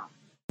came from.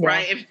 Yeah.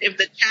 Right. If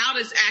the child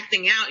is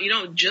acting out, you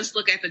don't just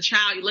look at the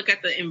child. You look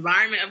at the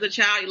environment of the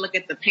child. You look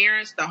at the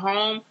parents, the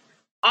home,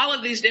 all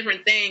of these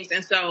different things.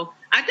 And so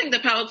I think the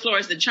pelvic floor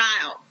is the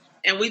child.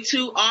 And we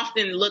too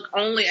often look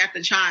only at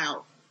the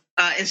child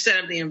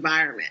instead of the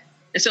environment.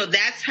 And so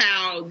that's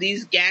how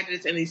these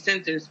gadgets and these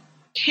sensors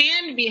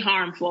can be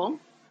harmful.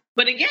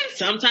 But again,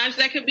 sometimes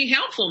that could be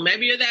helpful.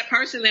 Maybe you're that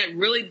person that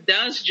really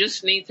does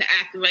just need to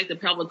activate the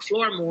pelvic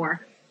floor more.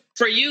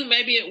 For you,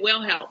 maybe it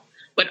will help.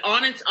 But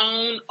on its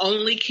own,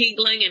 only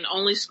Kegling and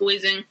only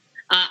squeezing,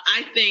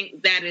 I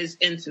think that is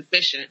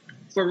insufficient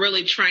for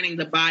really training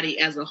the body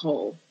as a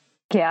whole.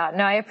 Yeah,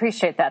 no, I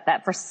appreciate that.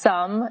 That for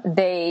some,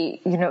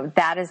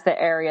 that is the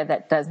area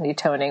that does need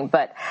toning.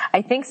 But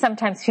I think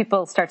sometimes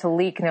people start to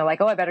leak and they're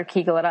like, oh, I better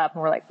Kegel it up.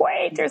 And we're like,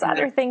 wait, there's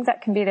other things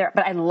that can be there.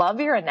 But I love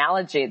your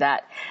analogy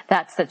that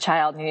that's the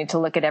child. You need to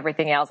look at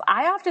everything else.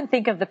 I often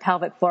think of the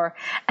pelvic floor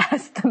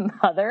as the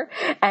mother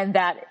and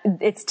that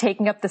it's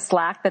taking up the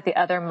slack that the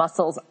other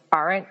muscles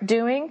aren't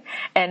doing.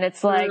 And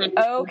it's like,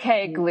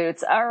 okay,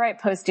 glutes. All right,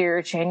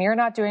 posterior chain, you're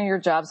not doing your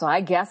job. So I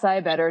guess I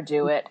better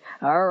do it.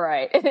 All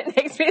right. And it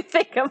makes me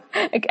think of,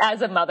 like,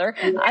 as a mother,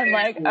 I'm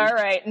like, all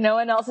right, no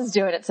one else is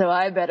doing it, so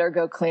I better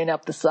go clean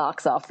up the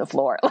socks off the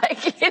floor. Like,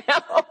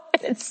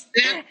 it's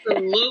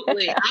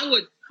absolutely. I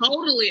would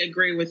totally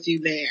agree with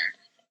you there.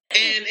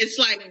 And it's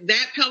like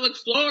that pelvic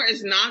floor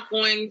is not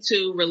going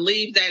to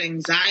relieve that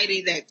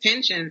anxiety, that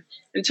tension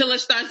until it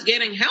starts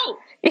getting help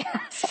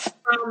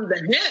from the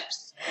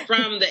hips.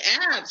 from the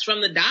abs,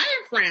 from the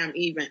diaphragm,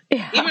 even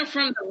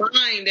from the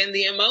mind and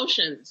the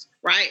emotions,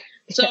 right?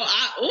 So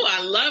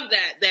I love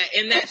that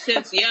in that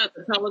sense, the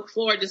pelvic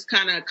floor just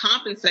kind of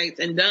compensates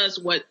and does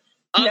what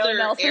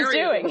other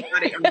areas of the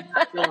body are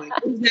not doing.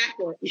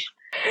 Exactly.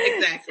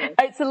 All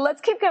right, so let's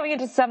keep going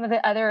into some of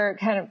the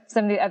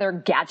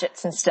other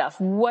gadgets and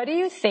stuff. What do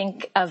you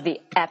think of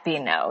the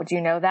Epino? Do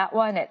you know that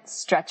one? It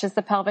stretches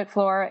the pelvic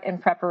floor in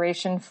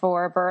preparation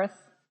for birth.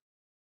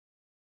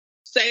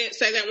 Say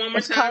that one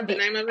more time. The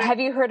name of it. Have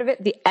you heard of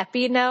it? The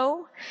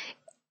Epino.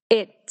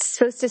 It's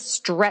supposed to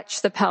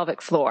stretch the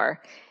pelvic floor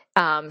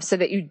so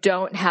that you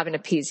don't have an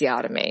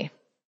episiotomy.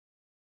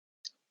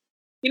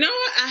 You know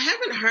what? I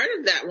haven't heard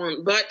of that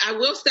one, but I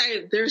will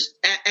say there's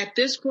at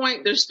this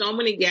point, there's so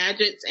many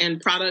gadgets and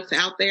products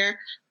out there.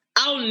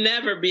 I'll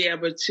never be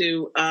able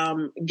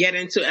to get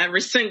into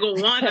every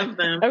single one of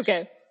them.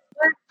 Okay.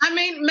 I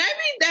mean,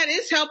 maybe that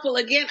is helpful.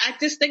 Again, I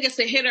just think it's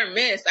a hit or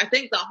miss. I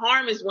think the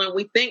harm is when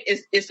we think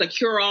it's a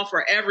cure-all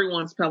for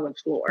everyone's pelvic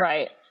floor.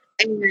 Right.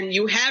 And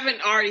you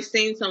haven't already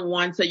seen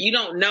someone, so you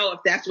don't know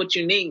if that's what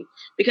you need.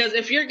 Because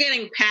if you're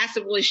getting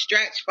passively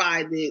stretched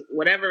by the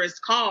whatever it's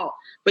called,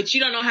 but you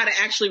don't know how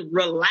to actually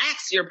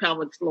relax your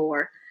pelvic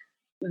floor,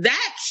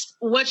 that's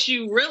what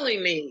you really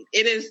need.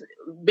 It is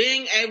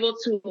being able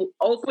to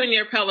open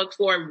your pelvic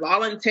floor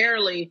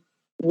voluntarily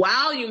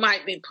while you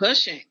might be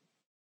pushing,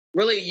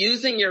 really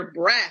using your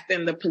breath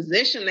and the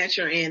position that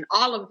you're in,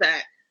 all of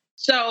that.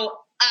 So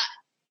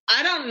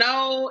I don't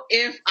know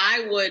if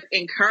I would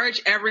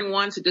encourage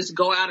everyone to just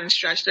go out and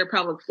stretch their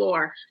pelvic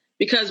floor,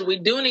 because we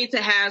do need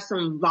to have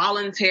some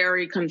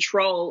voluntary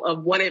control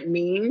of what it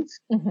means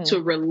to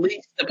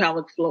release the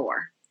pelvic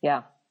floor.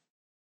 Yeah.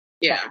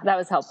 Yeah. That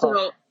was helpful.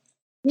 So,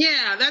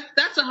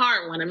 that's a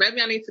hard one. And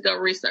maybe I need to go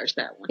research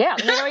that one. Yeah,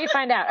 maybe you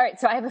find out. All right.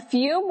 So I have a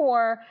few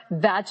more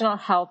vaginal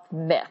health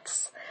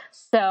myths.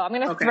 So I'm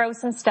going to throw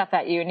some stuff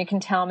at you and you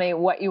can tell me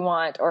what you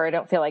want or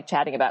don't feel like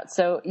chatting about.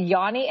 So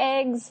yoni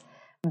eggs,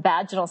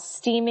 vaginal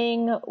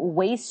steaming,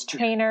 waist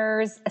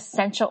trainers,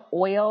 essential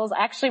oils.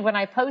 Actually, when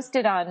I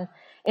posted on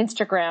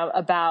Instagram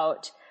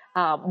about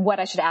what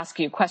I should ask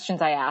you,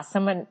 questions I asked,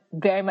 someone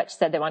very much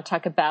said they want to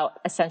talk about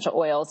essential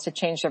oils to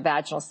change their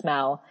vaginal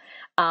smell.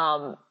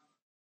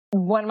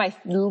 One of my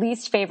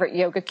least favorite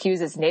yoga cues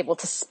is navel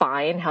to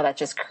spine, how that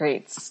just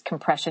creates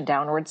compression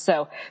downwards.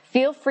 So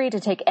feel free to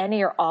take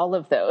any or all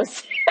of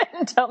those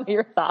and tell me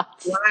your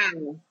thoughts.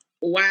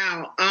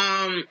 Wow.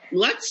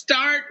 Let's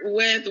start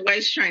with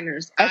waist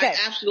trainers. Okay. I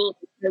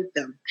absolutely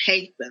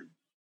hate them.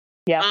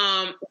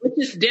 Yeah. Which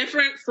is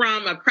different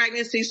from a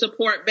pregnancy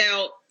support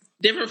belt,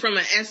 different from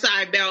an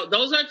SI belt.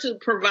 Those are to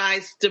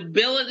provide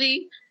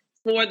stability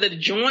for the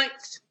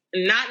joints,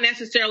 not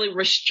necessarily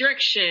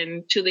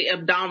restriction to the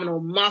abdominal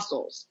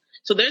muscles.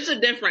 So there's a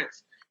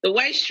difference. The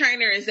waist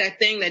trainer is that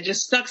thing that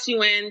just sucks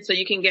you in so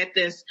you can get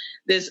this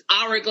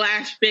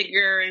hourglass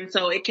figure. And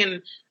so it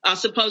can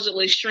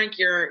supposedly shrink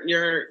your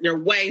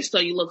waist so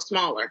you look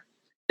smaller.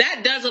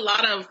 That does a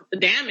lot of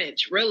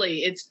damage,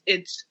 really.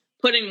 It's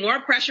putting more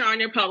pressure on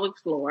your pelvic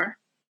floor.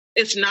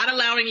 It's not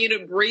allowing you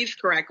to breathe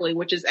correctly,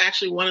 which is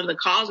actually one of the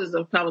causes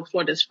of pelvic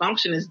floor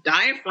dysfunction is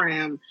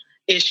diaphragm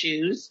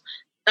issues.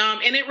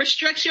 And it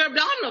restricts your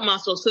abdominal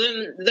muscles. So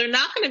then they're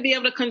not going to be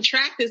able to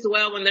contract as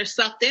well when they're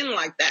sucked in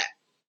like that.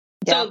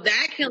 Yeah. So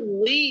that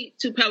can lead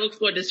to pelvic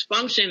floor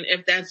dysfunction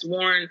if that's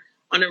worn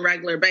on a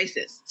regular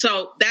basis.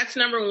 So that's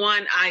number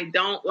one. I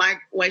don't like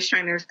waist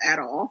trainers at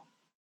all.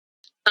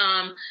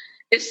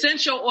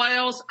 Essential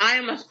oils, I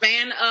am a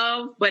fan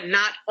of, but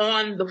not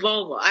on the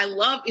vulva. I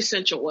love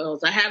essential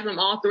oils. I have them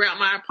all throughout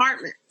my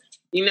apartment,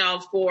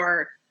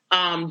 for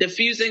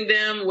diffusing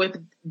them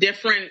with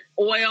different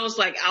oils.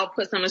 Like I'll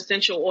put some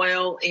essential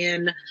oil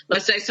in,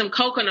 let's say some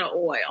coconut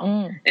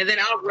oil, and then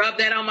I'll rub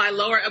that on my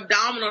lower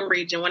abdominal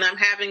region when I'm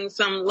having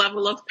some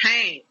level of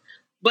pain.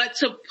 But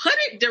to put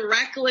it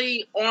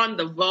directly on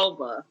the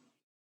vulva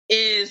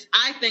is,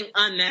 I think,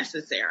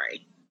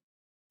 unnecessary.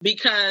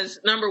 Because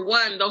number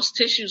one, those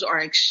tissues are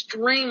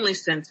extremely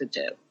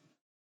sensitive.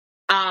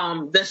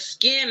 The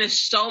skin is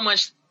so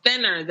much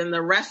thinner than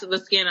the rest of the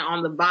skin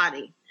on the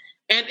body.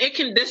 And it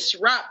can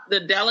disrupt the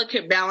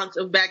delicate balance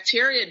of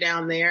bacteria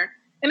down there,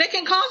 and it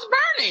can cause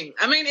burning.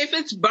 I mean, if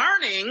it's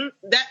burning,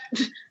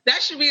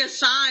 that should be a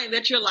sign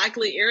that you're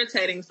likely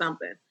irritating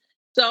something.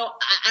 So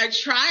I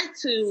try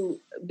to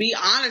be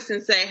honest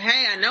and say,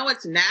 hey, I know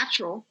it's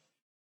natural,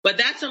 but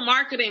that's a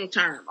marketing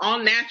term, all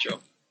natural.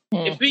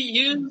 If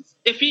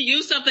you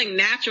use something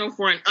natural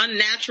for an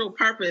unnatural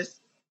purpose,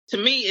 to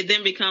me, it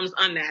then becomes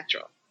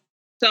unnatural.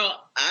 So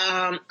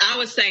I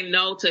would say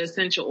no to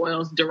essential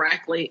oils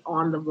directly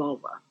on the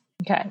vulva.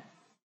 Okay.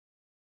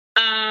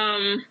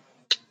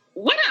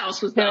 What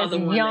else was the other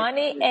one?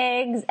 Yoni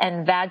eggs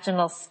and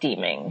vaginal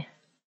steaming.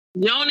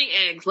 Yoni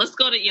eggs. Let's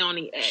go to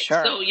yoni eggs.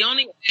 Sure. So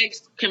yoni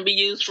eggs can be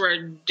used for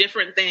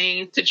different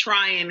things to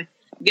try and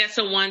get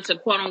someone to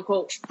quote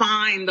unquote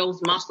find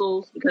those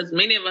muscles, because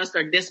many of us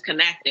are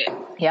disconnected.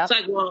 Yep. It's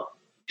like, well,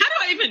 how do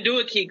I even do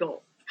a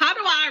Kegel? How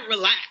do I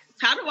relax?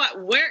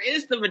 where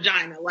is the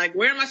vagina? Like,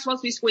 where am I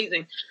supposed to be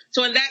squeezing?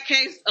 So in that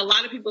case, a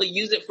lot of people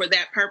use it for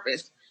that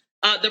purpose.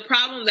 The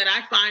problem that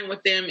I find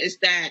with them is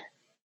that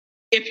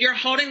if you're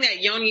holding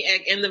that yoni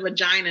egg in the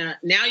vagina,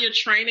 now you're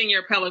training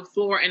your pelvic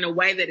floor in a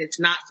way that it's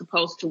not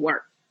supposed to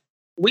work.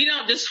 We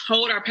don't just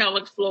hold our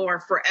pelvic floor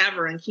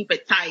forever and keep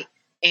it tight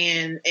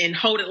and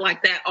hold it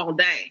like that all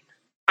day.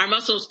 Our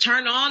muscles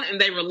turn on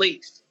and they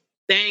release.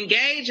 They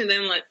engage and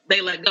then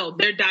they let go.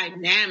 They're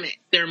dynamic.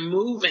 They're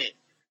moving.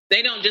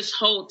 They don't just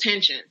hold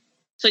tension.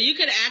 So you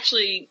could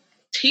actually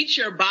teach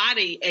your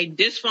body a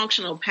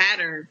dysfunctional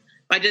pattern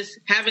by just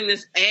having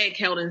this egg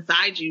held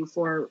inside you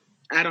for,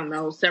 I don't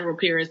know, several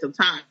periods of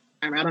time.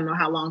 I don't know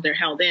how long they're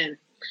held in.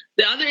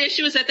 The other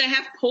issue is that they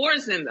have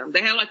pores in them.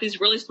 They have like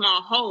these really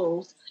small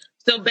holes.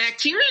 So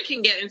bacteria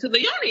can get into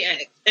the yoni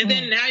egg. And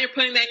then now you're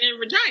putting that in your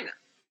vagina.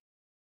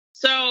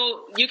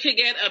 So you could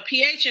get a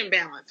pH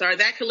imbalance, or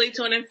that could lead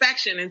to an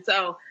infection. And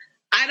so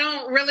I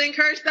don't really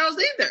encourage those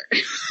either.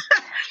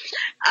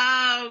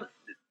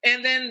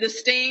 And then the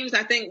steams,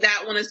 I think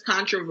that one is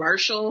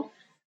controversial.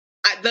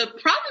 The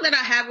problem that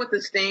I have with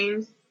the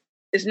steams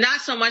is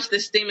not so much the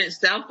steam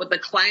itself, but the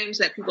claims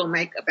that people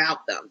make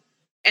about them.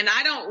 And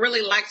I don't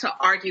really like to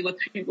argue with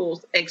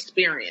people's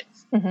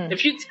experience. Mm-hmm.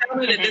 If you tell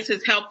me that this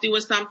has helped you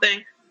with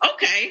something,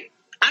 okay,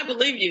 I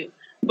believe you.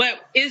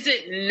 But is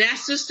it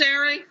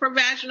necessary for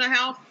vaginal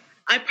health?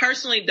 I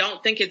personally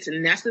don't think it's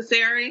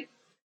necessary.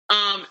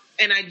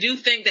 And I do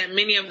think that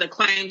many of the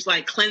claims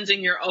like cleansing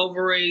your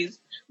ovaries,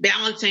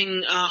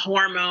 balancing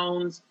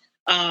hormones,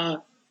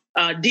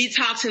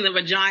 detoxing the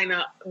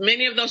vagina,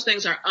 many of those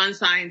things are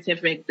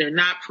unscientific. They're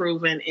not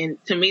proven.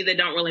 And to me, they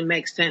don't really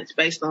make sense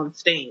based on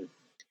steam.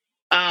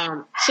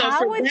 How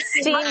would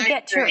steam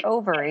get to your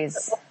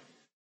ovaries?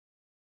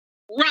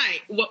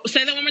 Right.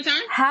 Say that one more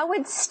time. How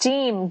would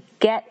steam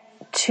get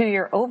to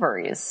your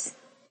ovaries?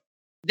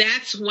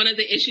 That's one of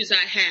the issues I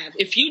have.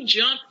 If you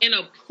jump in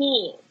a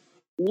pool,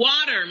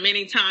 water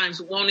many times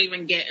won't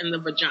even get in the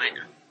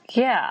vagina.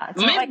 Yeah,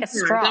 it's not like a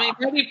straw. I mean,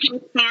 maybe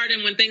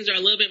postpartum when things are a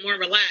little bit more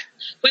relaxed.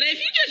 But if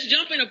you just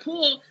jump in a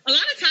pool, a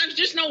lot of times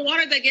just no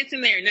water that gets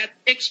in there. Now,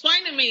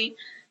 explain to me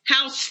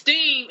how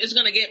steam is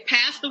going to get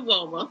past the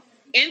vulva,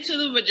 into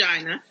the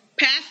vagina,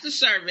 past the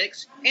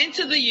cervix,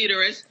 into the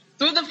uterus,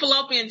 through the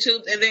fallopian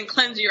tubes, and then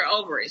cleanse your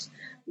ovaries.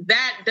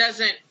 That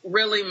doesn't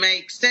really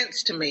make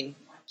sense to me.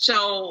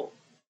 So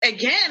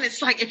again,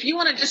 it's like, if you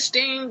want to just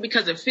steam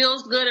because it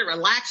feels good, it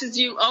relaxes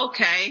you,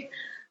 okay.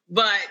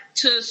 But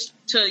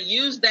to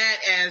use that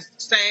as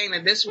saying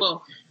that this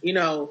will,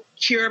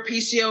 cure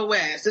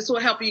PCOS, this will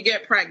help you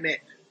get pregnant,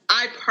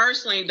 I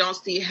personally don't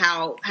see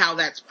how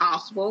that's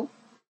possible.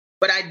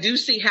 But I do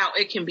see how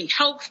it can be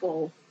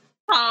helpful,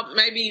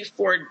 maybe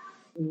for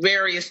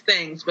various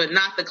things, but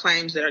not the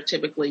claims that are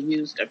typically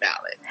used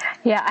about it.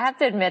 Yeah, I have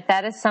to admit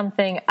that is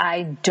something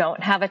I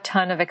don't have a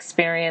ton of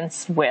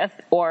experience with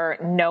or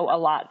know a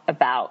lot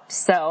about.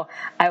 So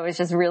I was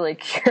just really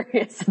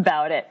curious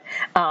about it.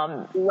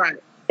 Right.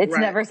 It's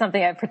never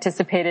something I've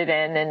participated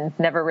in and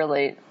never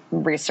really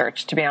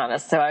researched, to be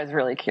honest. So I was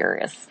really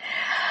curious.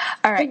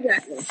 All right.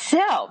 Exactly.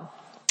 So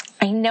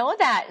I know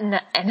that,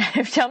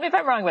 and tell me if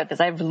I'm wrong about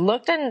this, I've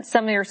looked on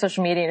some of your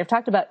social media and you've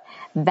talked about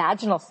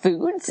vaginal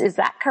foods. Is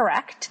that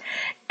correct?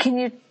 Can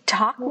you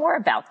talk more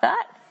about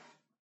that?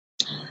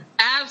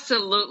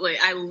 Absolutely.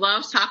 I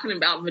love talking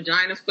about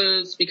vagina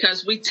foods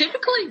because we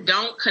typically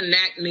don't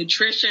connect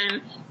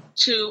nutrition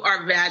to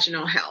our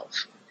vaginal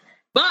health.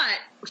 But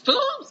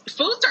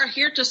foods are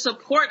here to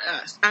support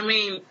us. I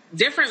mean,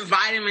 different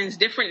vitamins,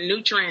 different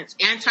nutrients,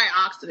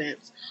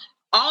 antioxidants,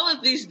 all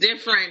of these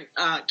different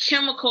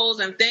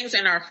chemicals and things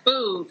in our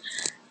food,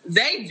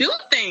 they do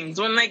things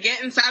when they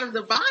get inside of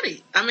the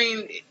body. I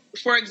mean,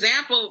 for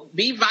example,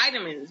 B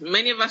vitamins.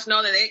 Many of us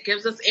know that it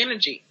gives us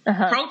energy.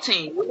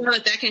 Protein, we know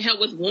that can help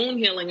with wound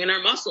healing in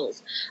our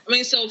muscles. I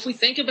mean, so if we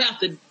think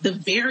about the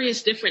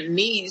various different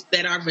needs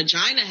that our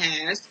vagina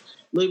has,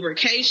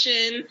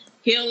 lubrication,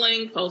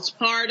 healing,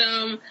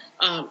 postpartum,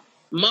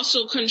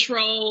 muscle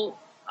control,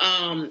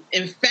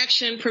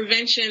 infection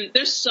prevention.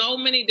 There's so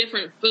many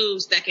different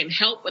foods that can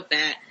help with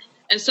that.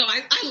 And so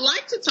I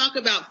like to talk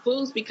about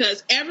foods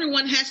because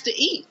everyone has to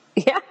eat.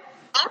 Yeah.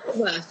 All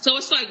of us. So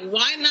it's like,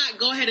 why not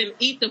go ahead and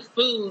eat the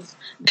foods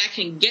that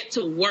can get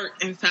to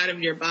work inside of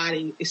your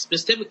body,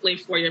 specifically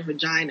for your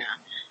vagina?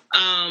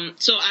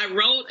 So I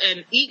wrote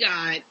an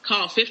e-guide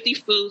called 50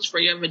 Foods for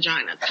Your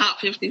Vagina, Top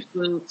 50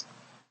 Foods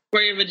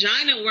for Your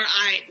Vagina, where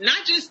I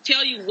not just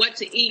tell you what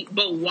to eat,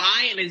 but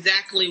why and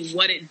exactly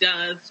what it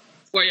does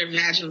for your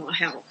vaginal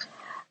health.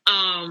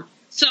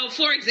 So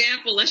for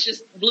example,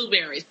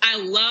 blueberries. I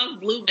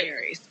love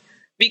blueberries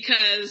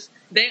because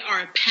they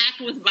are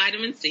packed with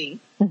vitamin C.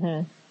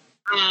 Mm-hmm.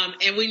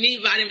 And we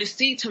need vitamin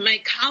C to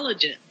make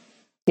collagen.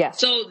 Yeah.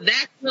 So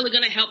that's really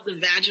going to help the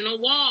vaginal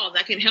wall.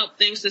 That can help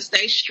things to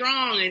stay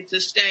strong and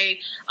to stay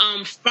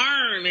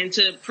firm and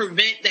to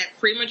prevent that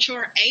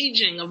premature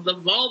aging of the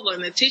vulva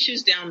and the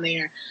tissues down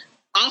there.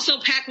 Also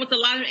packed with a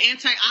lot of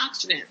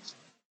antioxidants,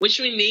 which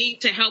we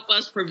need to help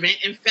us prevent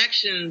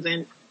infections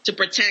and to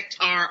protect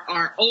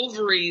our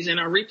ovaries and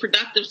our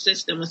reproductive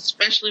system,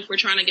 especially if we're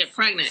trying to get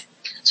pregnant.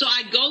 So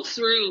I go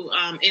through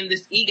in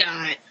this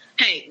e-guide,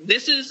 hey,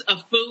 this is a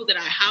food that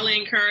I highly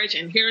encourage,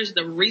 and here's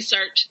the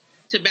research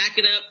to back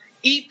it up.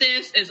 Eat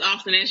this as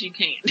often as you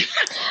can.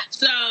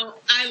 So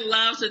I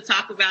love to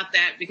talk about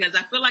that because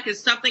I feel like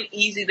it's something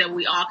easy that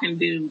we all can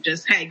do.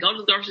 Just, hey, go to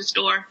the grocery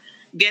store,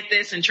 get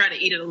this, and try to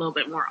eat it a little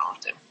bit more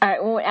often. All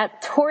right. Well,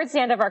 towards the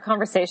end of our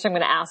conversation, I'm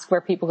going to ask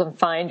where people can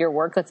find your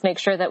work. Let's make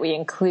sure that we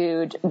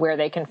include where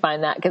they can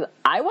find that, because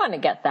I want to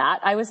get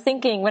that. I was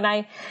thinking when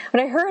I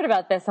heard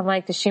about this, I'm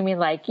like, does she mean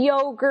like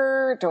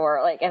yogurt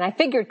or like, and I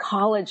figured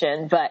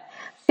collagen, but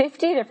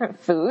 50 different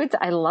foods.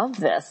 I love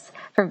this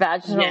for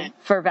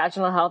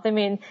vaginal health. I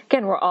mean,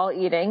 again, we're all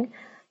eating.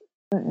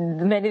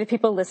 Many of the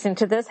people listening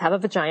to this have a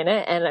vagina,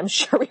 and I'm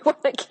sure we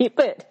want to keep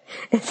it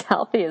as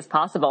healthy as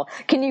possible.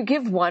 Can you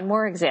give one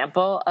more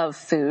example of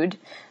food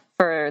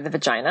for the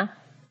vagina?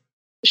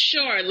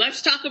 Sure.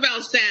 Let's talk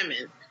about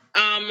salmon.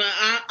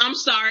 I'm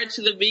sorry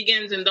to the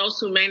vegans and those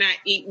who may not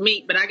eat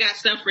meat, but I got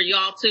stuff for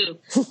y'all too.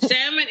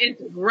 Salmon is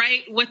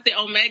great with the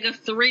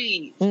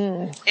omega-3s,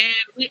 and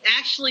we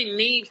actually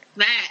need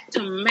fat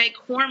to make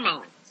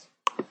hormones.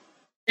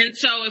 And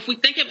so if we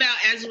think about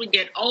as we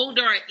get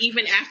older, or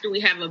even after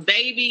we have a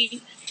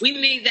baby, we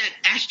need that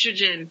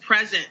estrogen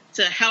present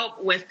to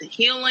help with the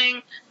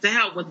healing, to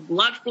help with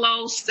blood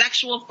flow,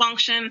 sexual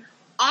function.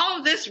 All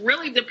of this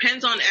really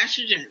depends on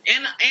estrogen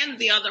and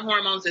the other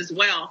hormones as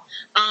well.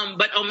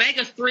 But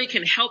omega-3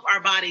 can help our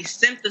body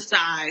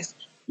synthesize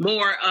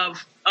more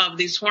of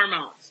these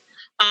hormones.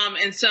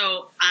 And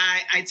so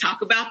I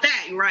talk about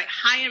that. You're right.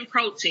 High in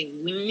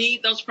protein. We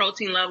need those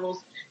protein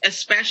levels,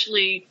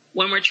 especially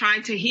when we're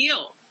trying to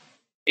heal.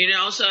 You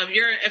know, so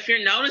if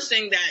you're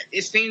noticing that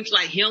it seems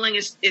like healing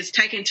is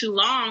taking too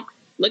long,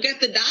 look at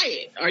the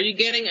diet. Are you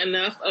getting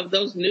enough of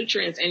those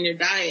nutrients in your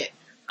diet?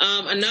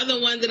 Another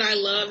one that I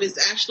love is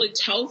actually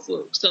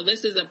tofu. So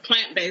this is a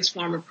plant-based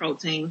form of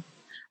protein.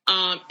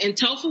 And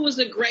tofu is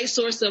a great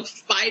source of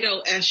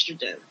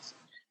phytoestrogens.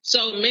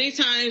 So many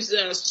times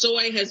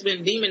soy has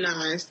been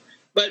demonized,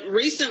 but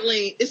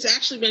recently it's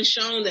actually been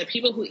shown that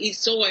people who eat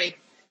soy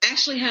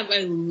actually have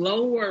a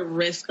lower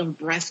risk of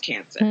breast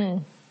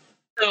cancer.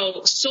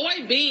 So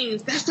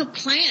soybeans, that's a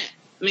plant.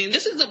 I mean,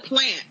 this is a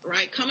plant,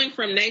 right, coming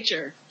from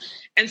nature.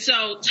 And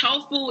so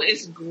tofu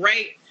is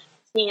great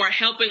for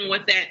helping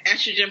with that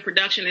estrogen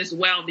production as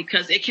well,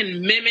 because it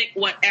can mimic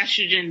what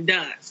estrogen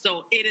does.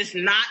 So it is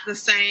not the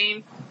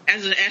same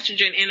as an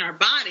estrogen in our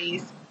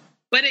bodies,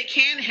 but it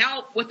can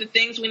help with the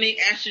things we need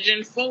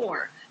estrogen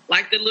for,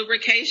 like the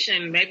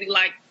lubrication, maybe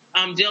like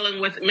dealing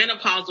with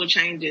menopausal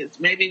changes,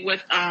 maybe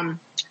with,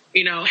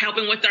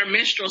 helping with our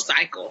menstrual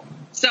cycle.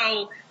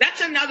 So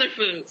that's another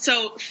food.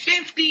 So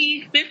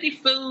 50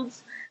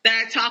 foods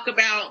that I talk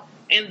about,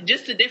 and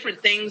just the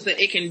different things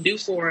that it can do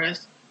for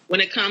us when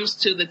it comes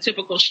to the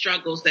typical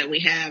struggles that we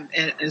have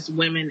as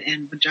women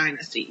and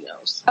vagina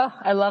CEOs. Oh,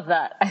 I love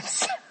that.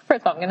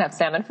 First of all, I'm going to have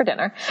salmon for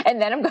dinner,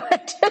 and then I'm going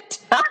to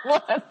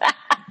download that.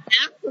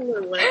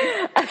 Absolutely.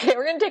 Okay,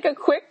 we're going to take a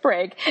quick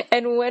break,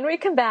 and when we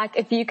come back,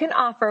 if you can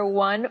offer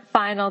one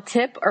final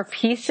tip or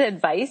piece of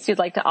advice you'd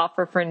like to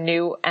offer for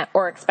new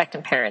or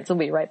expectant parents, we'll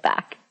be right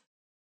back.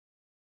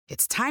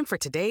 It's time for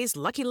today's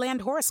Lucky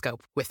Land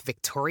horoscope with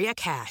Victoria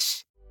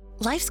Cash.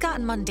 Life's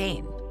gotten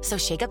mundane, so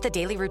shake up the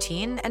daily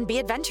routine and be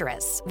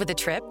adventurous with a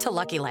trip to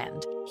Lucky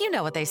Land. You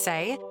know what they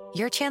say,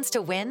 your chance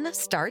to win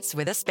starts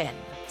with a spin.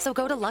 So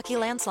go to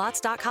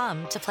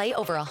LuckyLandSlots.com to play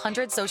over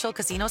 100 social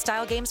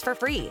casino-style games for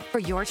free for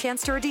your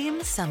chance to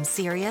redeem some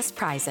serious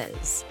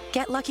prizes.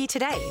 Get lucky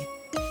today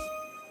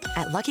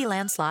at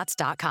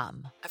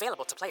LuckyLandSlots.com.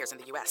 Available to players in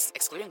the U.S.,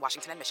 excluding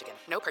Washington and Michigan.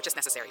 No purchase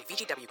necessary.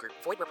 VGW Group.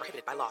 Void where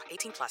prohibited by law.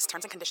 18+.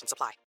 Terms and conditions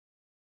apply.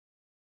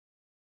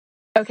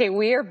 Okay,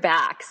 we are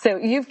back. So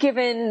you've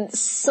given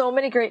so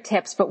many great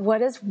tips, but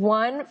what is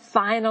one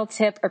final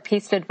tip or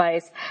piece of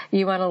advice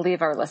you want to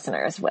leave our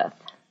listeners with?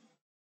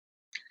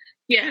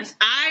 Yes,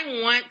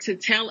 I want to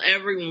tell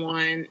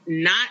everyone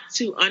not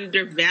to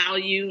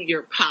undervalue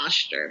your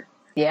posture.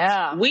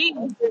 Yeah. We've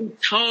been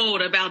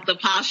told about the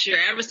posture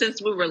ever since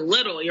we were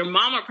little. Your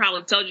mama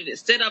probably told you to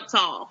sit up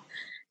tall.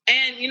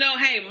 And,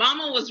 hey,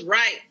 mama was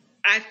right.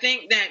 I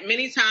think that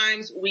many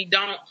times we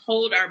don't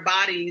hold our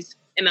bodies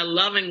in a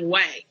loving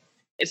way.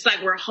 It's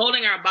like we're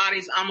holding our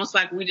bodies almost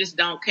like we just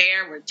don't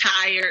care. We're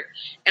tired,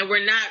 and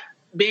we're not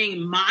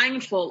being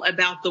mindful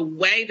about the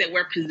way that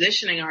we're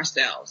positioning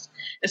ourselves.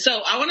 And so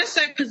I want to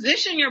say,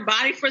 position your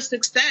body for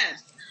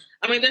success.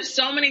 I mean, there's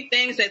so many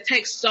things that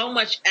take so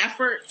much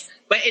effort,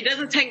 but it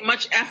doesn't take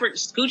much effort to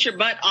scoot your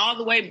butt all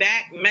the way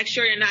back. Make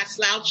sure you're not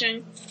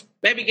slouching.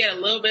 Maybe get a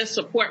little bit of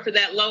support for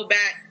that low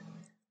back,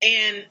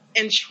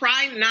 and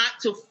try not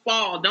to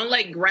fall. Don't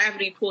let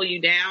gravity pull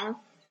you down.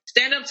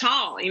 Stand up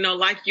tall,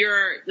 like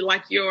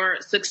you're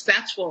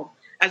successful,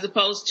 as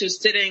opposed to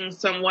sitting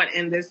somewhat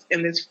in this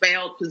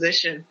failed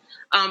position.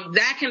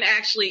 That can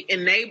actually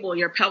enable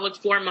your pelvic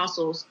floor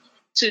muscles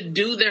to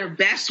do their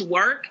best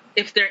work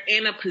if they're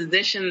in a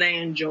position they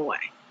enjoy.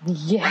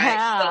 Yeah.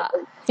 Right?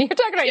 So, you're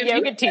talking about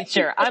yoga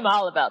teacher. I'm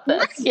all about this.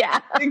 Right. Yeah.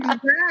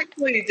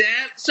 Exactly,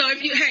 Deb. So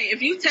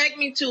if you take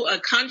me to a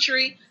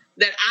country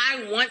that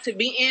I want to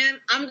be in,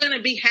 I'm going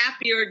to be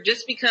happier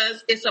just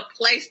because it's a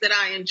place that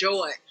I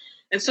enjoy.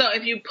 And so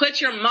if you put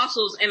your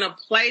muscles in a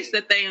place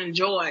that they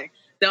enjoy,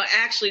 they'll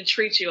actually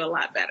treat you a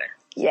lot better.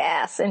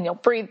 Yes, and you'll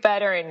breathe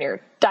better and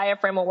your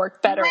diaphragm will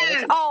work better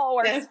and it all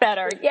works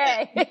better.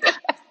 Yay.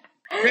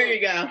 There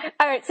you go.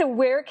 All right, so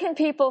where can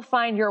people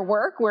find your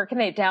work? Where can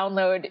they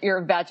download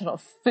your vaginal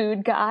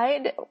food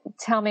guide?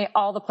 Tell me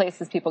all the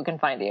places people can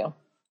find you.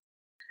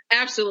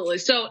 Absolutely.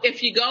 So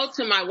if you go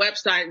to my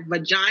website,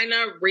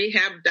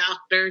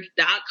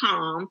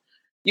 vaginarehabdoctor.com,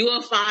 you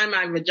will find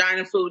my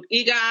vagina food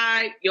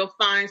e-guide. You'll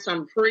find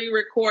some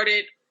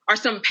pre-recorded or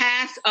some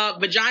past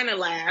vagina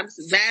labs,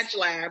 vag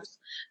labs,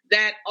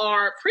 that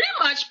are pretty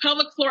much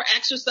pelvic floor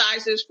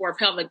exercises for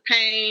pelvic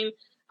pain,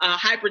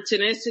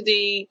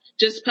 hypertonicity,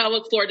 just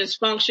pelvic floor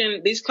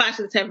dysfunction. These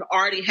classes have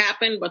already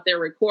happened, but they're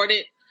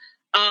recorded.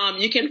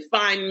 You can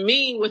find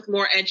me with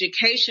more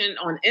education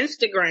on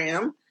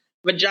Instagram,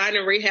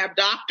 Vagina Rehab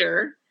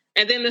Doctor,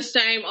 and then the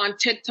same on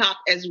TikTok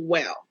as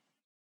well.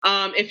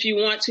 If you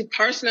want to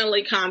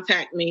personally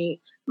contact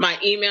me, my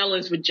email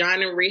is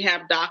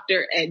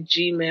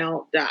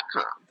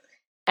vaginarehabdoctor@gmail.com.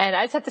 And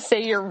I just have to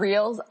say your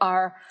reels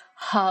are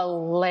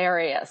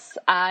hilarious.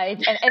 And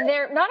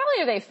they're not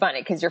only are they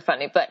funny because you're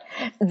funny, but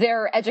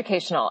they're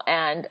educational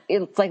and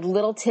it's like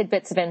little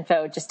tidbits of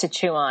info just to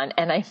chew on.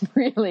 And I'm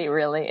really,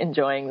 really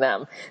enjoying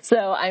them.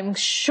 So I'm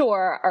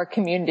sure our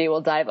community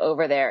will dive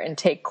over there and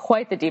take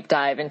quite the deep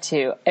dive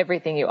into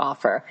everything you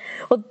offer.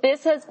 Well,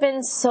 this has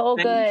been so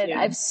good.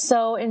 I've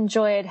so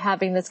enjoyed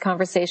having this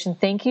conversation.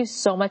 Thank you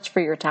so much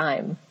for your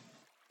time.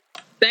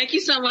 Thank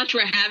you so much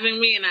for having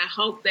me, and I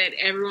hope that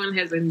everyone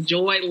has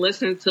enjoyed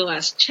listening to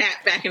us chat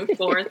back and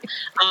forth.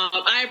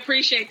 I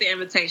appreciate the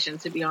invitation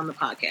to be on the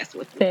podcast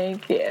with you.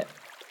 Thank you.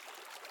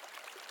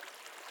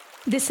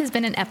 This has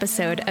been an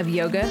episode of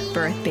Yoga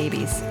Birth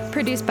Babies,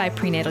 produced by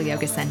Prenatal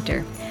Yoga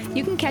Center.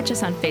 You can catch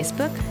us on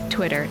Facebook,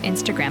 Twitter,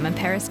 Instagram, and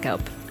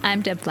Periscope.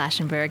 I'm Deb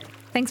Flashenberg.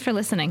 Thanks for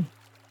listening.